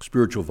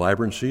spiritual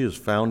vibrancy is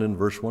found in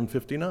verse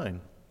 159.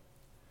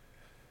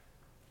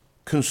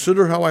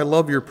 Consider how I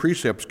love your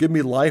precepts. Give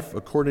me life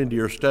according to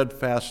your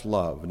steadfast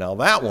love. Now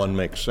that one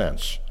makes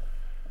sense,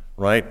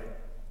 right?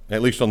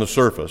 At least on the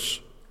surface.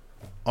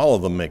 All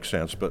of them make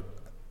sense, but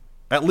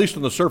at least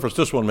on the surface,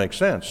 this one makes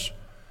sense.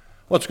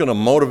 What's going to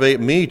motivate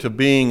me to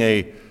being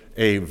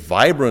a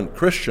vibrant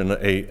Christian,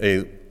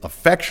 a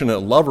affectionate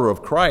lover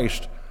of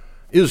Christ,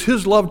 is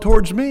His love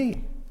towards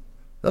me.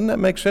 Doesn't that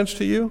make sense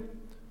to you?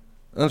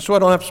 And so I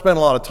don't have to spend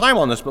a lot of time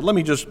on this, but let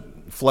me just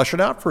flesh it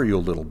out for you a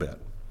little bit.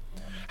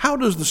 How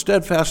does the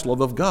steadfast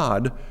love of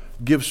God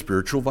give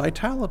spiritual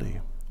vitality?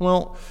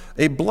 Well,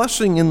 a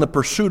blessing in the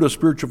pursuit of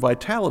spiritual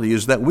vitality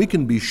is that we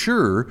can be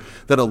sure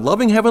that a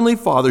loving Heavenly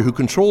Father who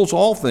controls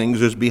all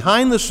things is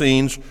behind the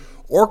scenes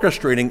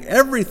orchestrating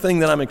everything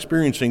that I'm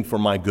experiencing for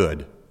my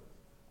good.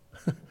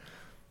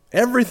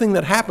 Everything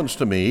that happens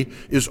to me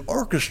is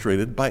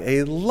orchestrated by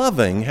a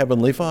loving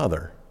Heavenly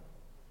Father.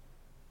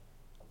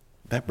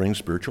 That brings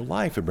spiritual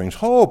life. It brings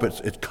hope.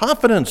 It's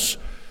confidence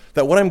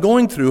that what I'm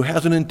going through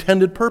has an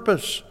intended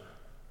purpose.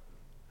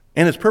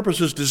 And its purpose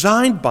is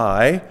designed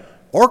by,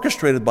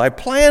 orchestrated by,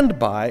 planned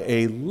by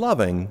a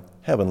loving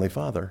Heavenly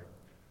Father.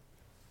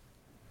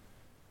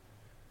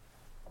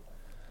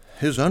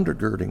 His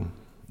undergirding,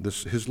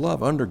 His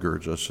love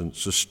undergirds us and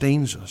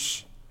sustains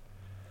us.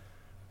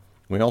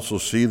 We also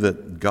see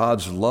that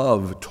God's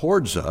love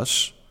towards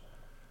us,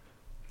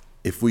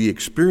 if we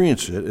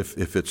experience it,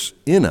 if it's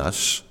in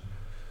us,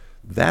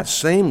 that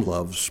same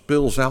love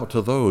spills out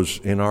to those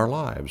in our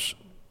lives.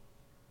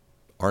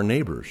 our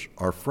neighbors,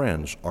 our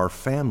friends, our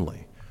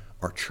family,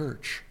 our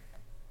church.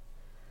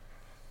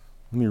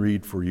 Let me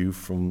read for you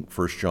from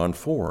 1 John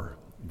 4,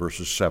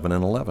 verses 7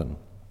 and 11.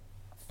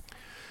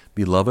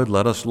 Beloved,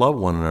 let us love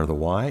one another.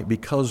 Why?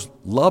 Because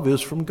love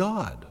is from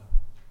God.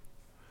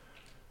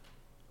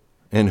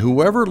 And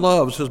whoever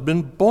loves has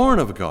been born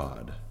of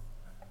God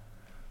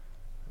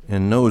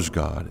and knows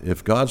God.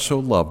 If God so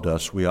loved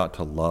us, we ought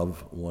to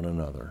love one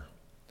another.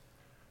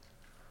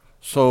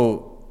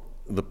 So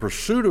the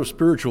pursuit of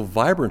spiritual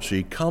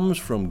vibrancy comes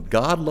from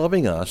God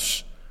loving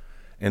us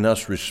and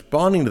us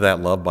responding to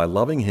that love by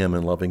loving Him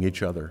and loving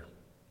each other.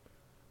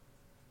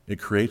 It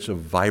creates a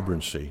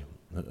vibrancy,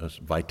 a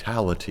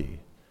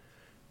vitality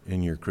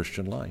in your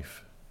Christian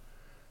life.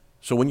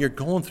 So when you're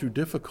going through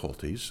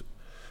difficulties,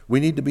 we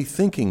need to be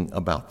thinking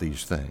about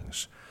these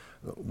things.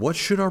 What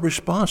should our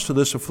response to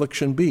this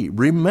affliction be?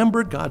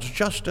 Remember God's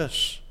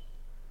justice.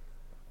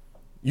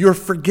 You're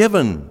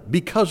forgiven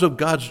because of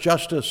God's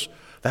justice.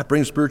 That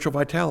brings spiritual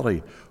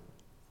vitality.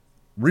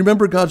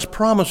 Remember God's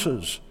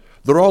promises.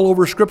 They're all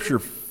over Scripture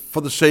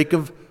for the sake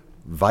of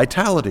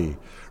vitality.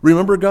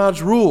 Remember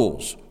God's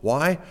rules.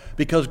 Why?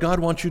 Because God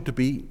wants you to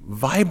be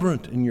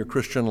vibrant in your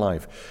Christian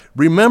life.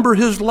 Remember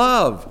His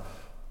love.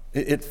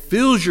 It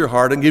fills your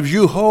heart and gives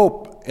you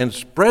hope and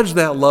spreads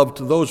that love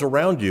to those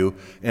around you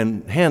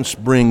and hence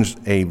brings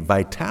a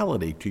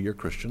vitality to your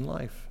Christian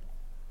life.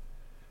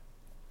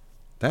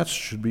 That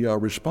should be our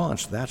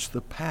response. That's the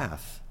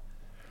path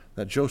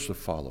that Joseph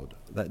followed,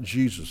 that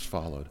Jesus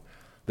followed,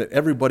 that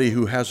everybody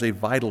who has a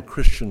vital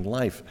Christian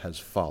life has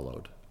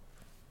followed.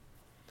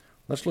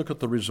 Let's look at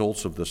the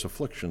results of this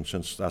affliction,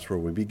 since that's where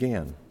we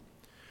began.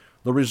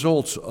 The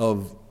results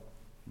of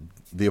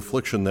the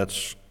affliction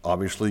that's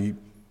obviously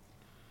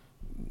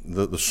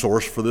the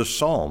source for this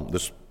psalm,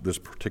 this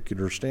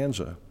particular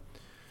stanza.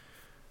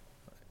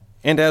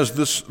 And as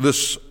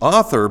this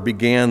author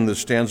began this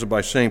stanza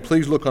by saying,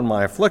 please look on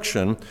my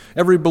affliction,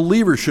 every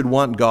believer should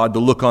want God to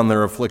look on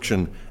their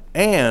affliction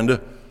and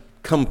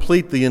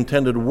complete the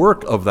intended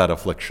work of that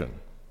affliction.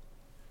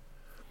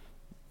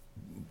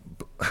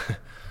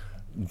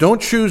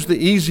 Don't choose the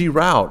easy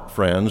route,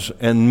 friends,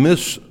 and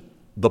miss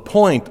the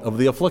point of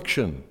the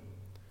affliction.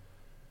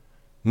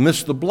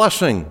 Miss the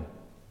blessing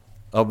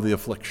of the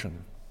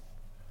affliction.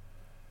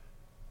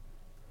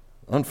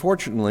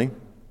 Unfortunately,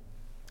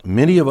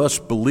 many of us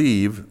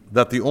believe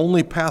that the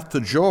only path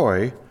to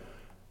joy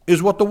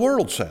is what the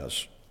world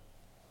says.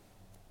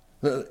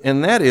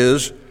 And that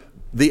is,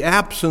 the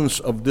absence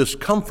of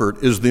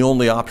discomfort is the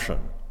only option.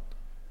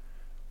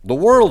 The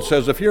world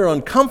says if you're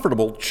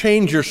uncomfortable,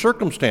 change your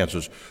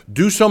circumstances.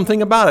 Do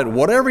something about it.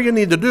 Whatever you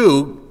need to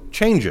do,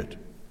 change it.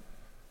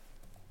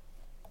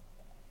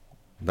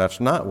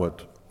 That's not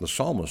what the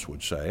psalmist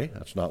would say.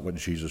 That's not what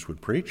Jesus would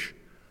preach.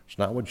 It's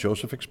not what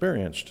Joseph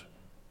experienced.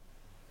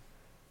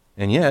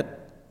 And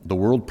yet, the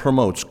world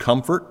promotes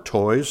comfort,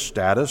 toys,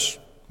 status,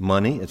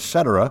 money,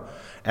 etc.,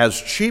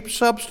 as cheap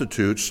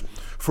substitutes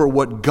for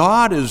what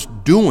God is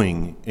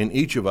doing in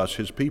each of us,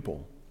 His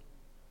people.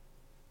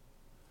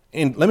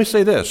 And let me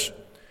say this.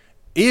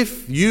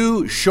 If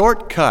you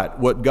shortcut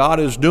what God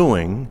is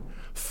doing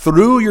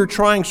through your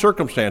trying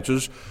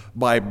circumstances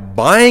by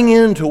buying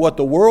into what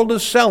the world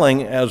is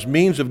selling as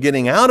means of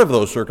getting out of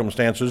those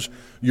circumstances,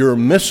 you're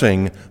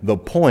missing the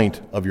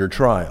point of your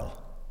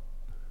trial.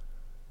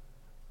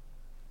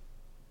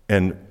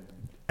 And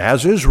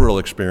as Israel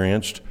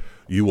experienced,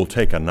 you will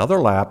take another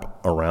lap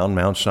around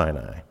Mount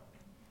Sinai.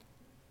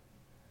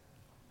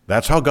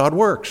 That's how God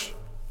works.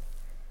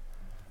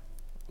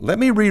 Let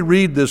me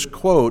reread this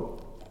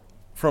quote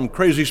from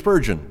Crazy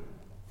Spurgeon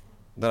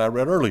that I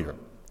read earlier.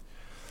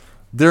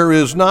 There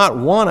is not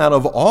one out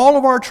of all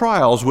of our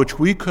trials which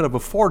we could have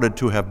afforded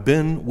to have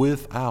been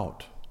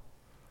without.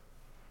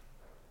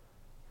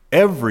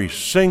 Every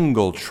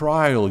single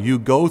trial you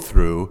go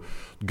through,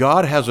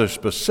 God has a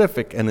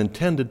specific and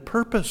intended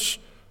purpose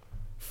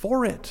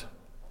for it.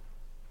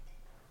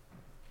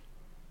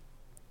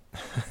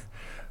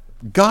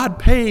 God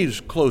pays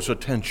close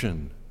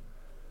attention.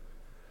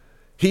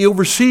 He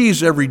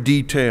oversees every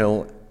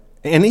detail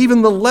and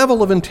even the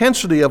level of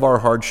intensity of our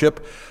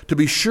hardship to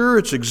be sure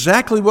it's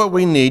exactly what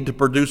we need to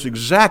produce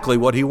exactly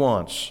what He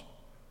wants.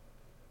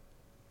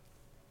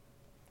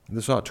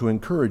 This ought to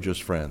encourage us,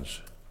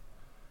 friends,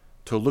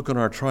 to look on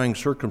our trying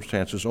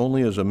circumstances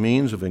only as a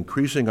means of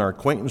increasing our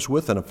acquaintance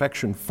with and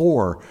affection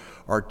for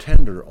our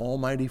tender,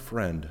 almighty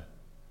friend,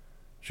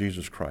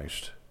 Jesus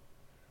Christ,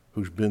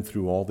 who's been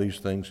through all these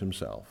things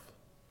Himself.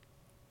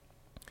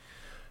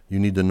 You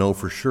need to know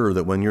for sure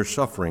that when you're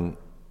suffering,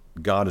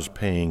 God is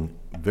paying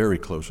very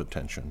close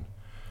attention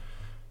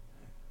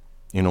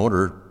in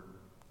order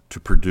to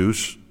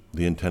produce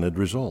the intended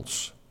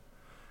results.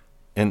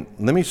 And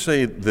let me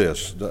say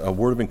this, a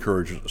word of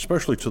encouragement,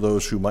 especially to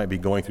those who might be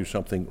going through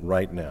something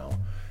right now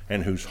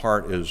and whose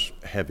heart is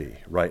heavy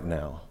right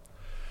now.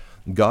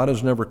 God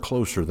is never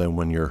closer than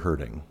when you're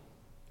hurting.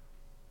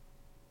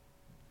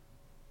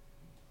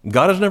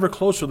 God is never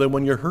closer than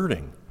when you're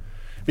hurting,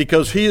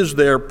 because He is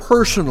there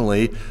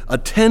personally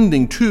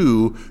attending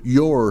to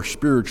your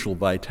spiritual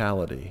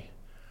vitality.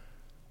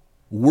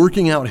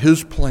 working out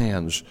his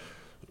plans,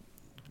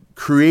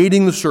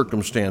 creating the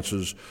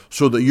circumstances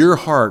so that your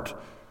heart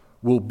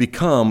will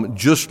become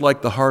just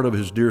like the heart of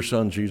his dear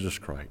Son, Jesus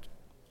Christ.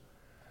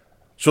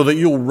 So that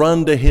you'll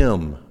run to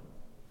him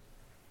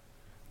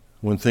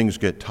when things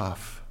get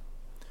tough.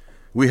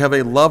 We have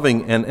a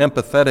loving and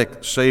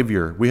empathetic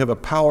Savior. We have a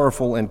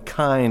powerful and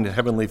kind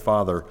Heavenly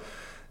Father.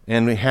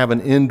 And we have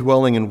an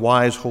indwelling and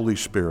wise Holy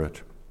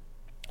Spirit.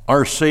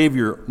 Our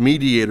Savior,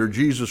 mediator,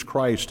 Jesus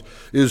Christ,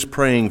 is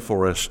praying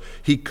for us.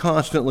 He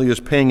constantly is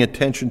paying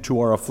attention to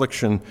our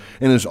affliction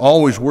and is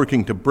always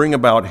working to bring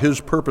about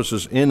his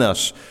purposes in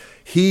us.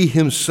 He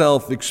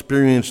himself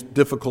experienced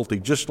difficulty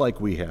just like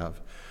we have,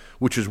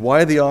 which is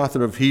why the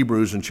author of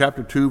Hebrews in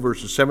chapter 2,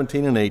 verses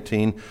 17 and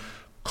 18,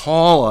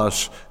 call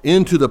us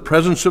into the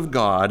presence of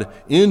God,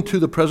 into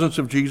the presence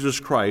of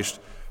Jesus Christ,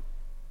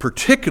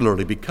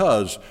 particularly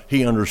because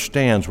he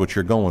understands what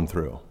you're going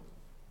through.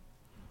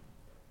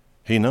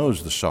 He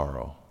knows the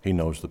sorrow. He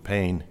knows the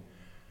pain.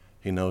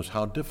 He knows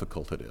how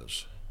difficult it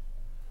is.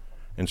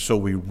 And so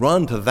we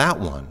run to that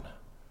one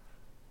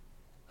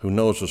who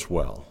knows us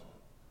well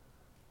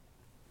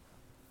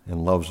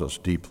and loves us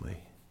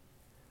deeply.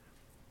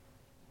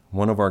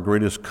 One of our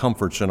greatest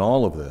comforts in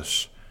all of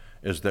this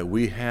is that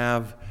we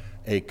have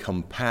a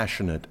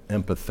compassionate,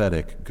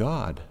 empathetic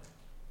God,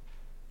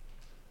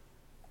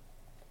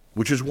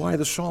 which is why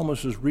the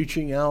psalmist is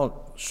reaching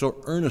out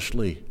so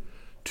earnestly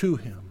to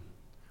him.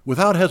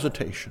 Without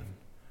hesitation.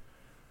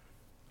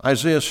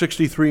 Isaiah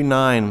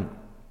 63:9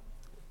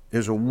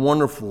 is a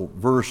wonderful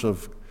verse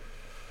of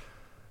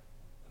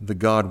the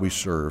God we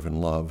serve and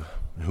love,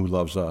 and who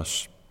loves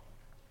us.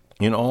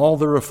 In all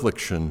their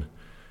affliction,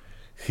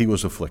 he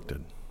was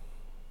afflicted.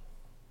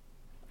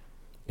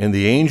 And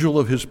the angel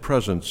of his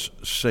presence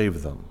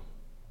saved them.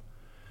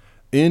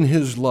 In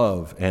his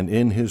love and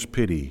in his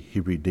pity, he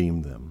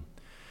redeemed them.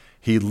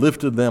 He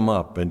lifted them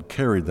up and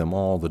carried them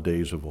all the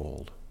days of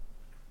old.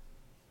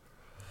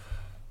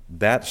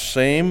 That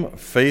same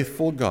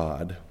faithful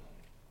God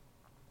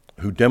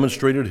who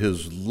demonstrated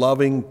his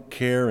loving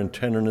care and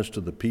tenderness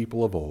to the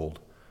people of old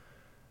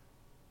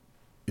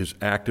is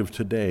active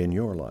today in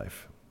your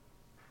life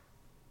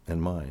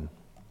and mine.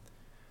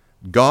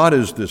 God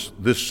is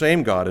this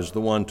same God is the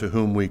one to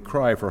whom we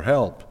cry for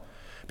help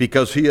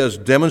because he has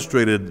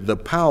demonstrated the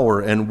power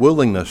and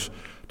willingness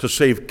to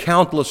save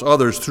countless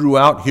others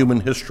throughout human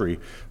history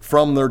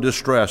from their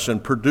distress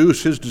and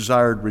produce his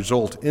desired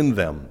result in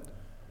them.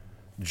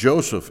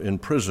 Joseph in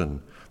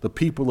prison, the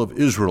people of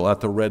Israel at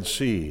the Red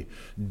Sea,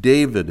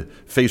 David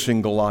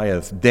facing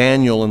Goliath,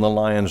 Daniel in the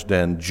lion's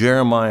den,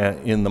 Jeremiah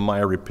in the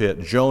miry pit,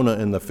 Jonah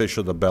in the fish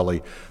of the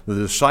belly, the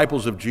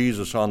disciples of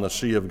Jesus on the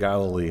Sea of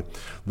Galilee,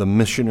 the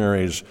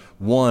missionaries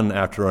one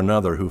after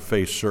another who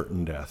faced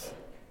certain death.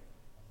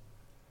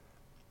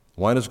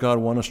 Why does God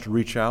want us to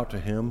reach out to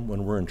him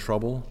when we're in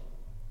trouble?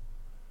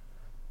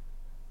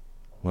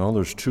 Well,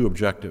 there's two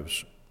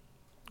objectives.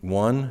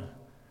 One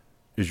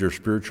is your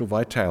spiritual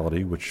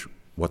vitality, which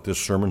what this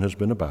sermon has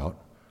been about.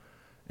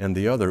 And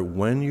the other,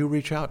 when you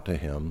reach out to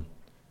him,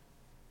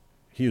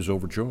 he is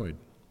overjoyed.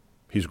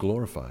 He's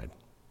glorified.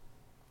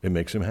 It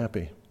makes him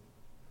happy.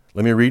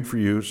 Let me read for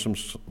you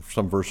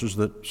some verses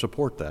that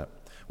support that.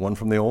 One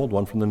from the Old,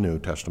 one from the New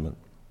Testament.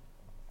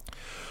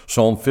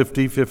 Psalm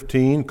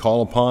 50:15,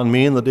 call upon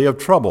me in the day of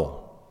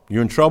trouble.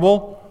 You in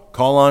trouble?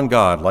 Call on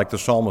God, like the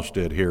psalmist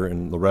did here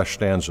in the rest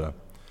stanza.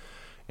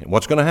 And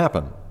what's going to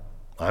happen?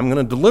 I'm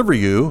going to deliver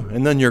you,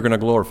 and then you're going to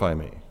glorify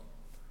me.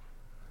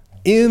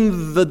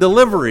 In the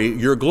delivery,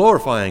 you're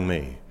glorifying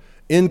me.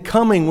 In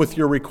coming with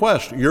your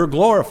request, you're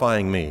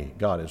glorifying me,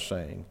 God is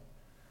saying.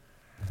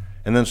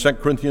 And then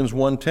 2 Corinthians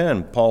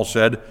 1:10, Paul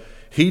said,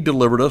 he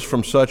delivered us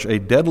from such a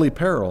deadly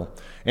peril,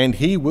 and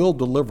he will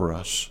deliver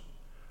us.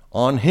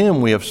 On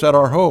him we have set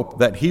our hope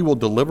that he will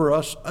deliver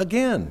us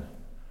again.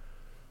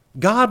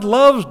 God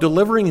loves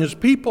delivering his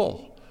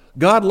people.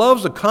 God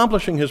loves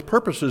accomplishing his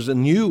purposes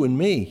in you and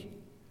me.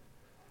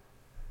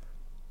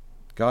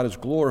 God is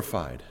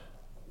glorified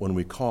when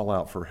we call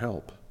out for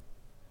help.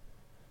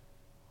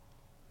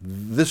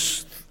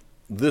 This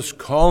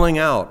calling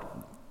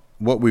out,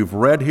 what we've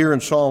read here in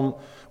Psalm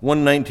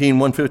 119,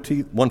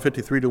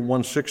 153 to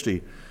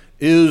 160,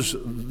 is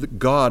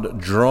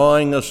God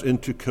drawing us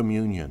into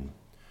communion.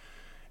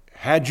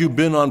 Had you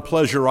been on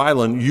Pleasure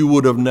Island, you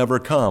would have never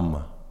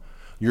come.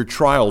 Your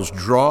trials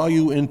draw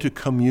you into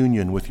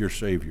communion with your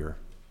Savior.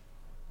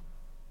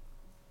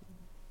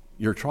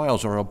 Your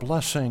trials are a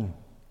blessing.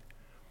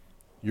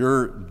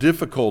 Your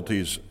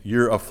difficulties,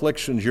 your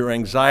afflictions, your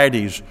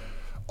anxieties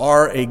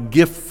are a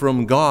gift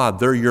from God.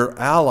 They're your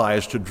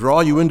allies to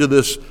draw you into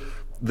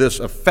this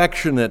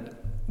affectionate,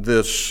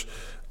 this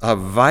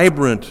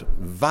vibrant,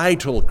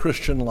 vital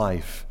Christian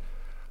life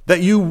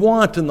that you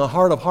want in the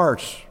heart of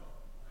hearts.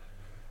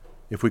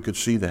 If we could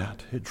see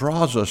that, it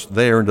draws us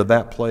there into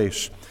that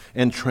place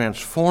and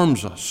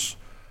transforms us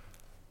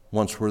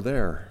once we're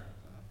there.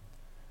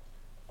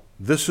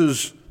 This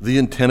is the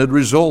intended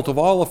result of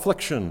all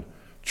affliction,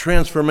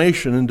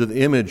 transformation into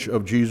the image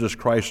of Jesus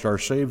Christ our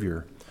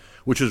Savior,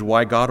 which is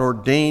why God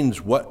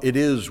ordains what it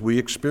is we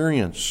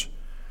experience.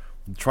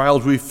 The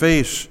trials we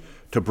face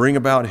to bring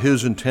about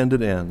His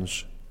intended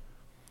ends.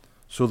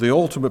 So the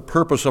ultimate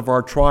purpose of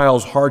our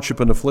trials, hardship,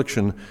 and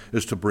affliction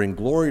is to bring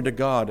glory to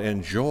God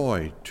and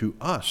joy to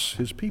us,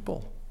 His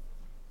people.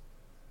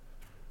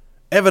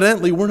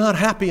 Evidently, we're not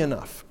happy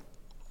enough.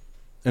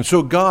 And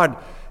so God,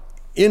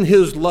 in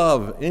His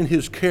love, in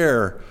His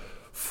care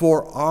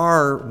for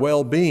our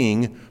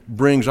well-being,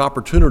 brings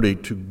opportunity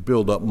to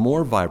build up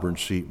more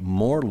vibrancy,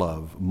 more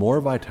love,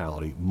 more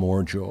vitality,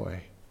 more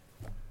joy.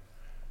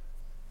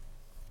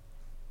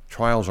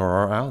 Trials are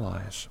our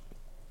allies.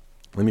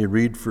 Let me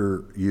read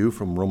for you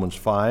from Romans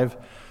 5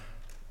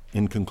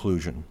 in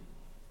conclusion.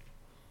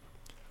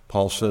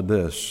 Paul said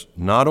this,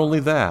 "Not only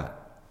that,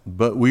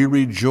 but we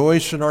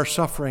rejoice in our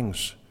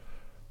sufferings."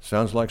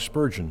 Sounds like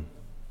Spurgeon.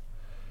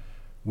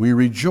 We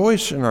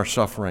rejoice in our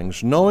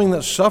sufferings, knowing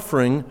that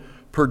suffering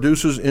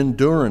produces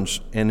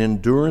endurance, and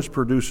endurance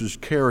produces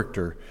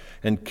character,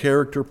 and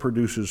character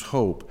produces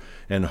hope.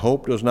 And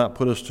hope does not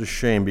put us to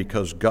shame,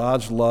 because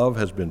God's love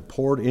has been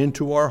poured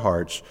into our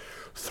hearts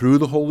through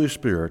the Holy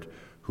Spirit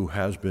who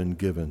has been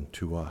given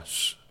to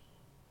us.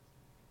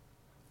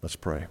 Let's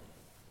pray.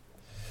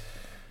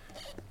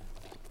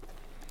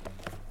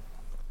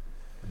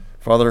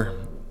 Father,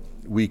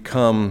 we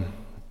come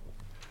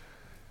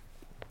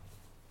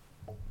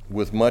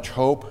with much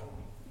hope,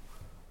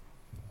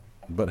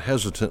 but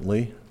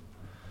hesitantly.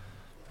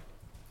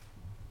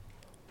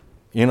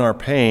 In our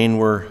pain,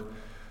 we're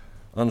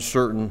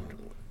uncertain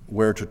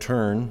where to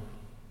turn,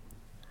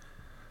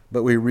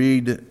 but we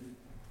read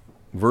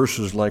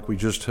verses like we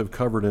just have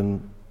covered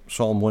in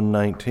Psalm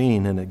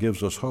 119, and it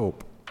gives us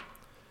hope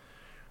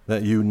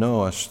that you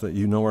know us, that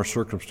you know our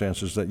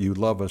circumstances, that you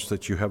love us,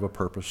 that you have a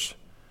purpose.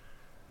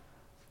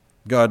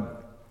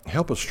 God,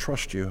 help us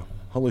trust you.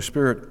 Holy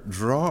Spirit,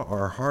 draw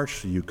our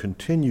hearts to you.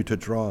 Continue to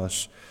draw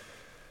us.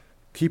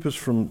 Keep us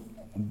from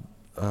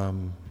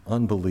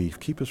unbelief.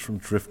 Keep us from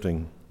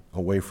drifting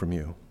away from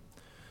you.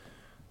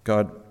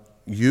 God,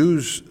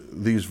 use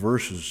these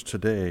verses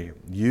today.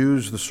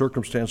 Use the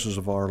circumstances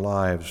of our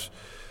lives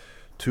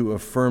to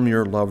affirm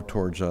your love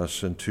towards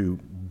us and to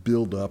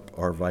build up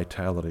our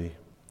vitality,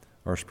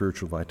 our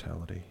spiritual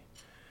vitality.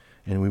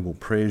 And we will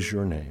praise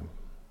your name.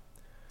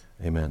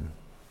 Amen.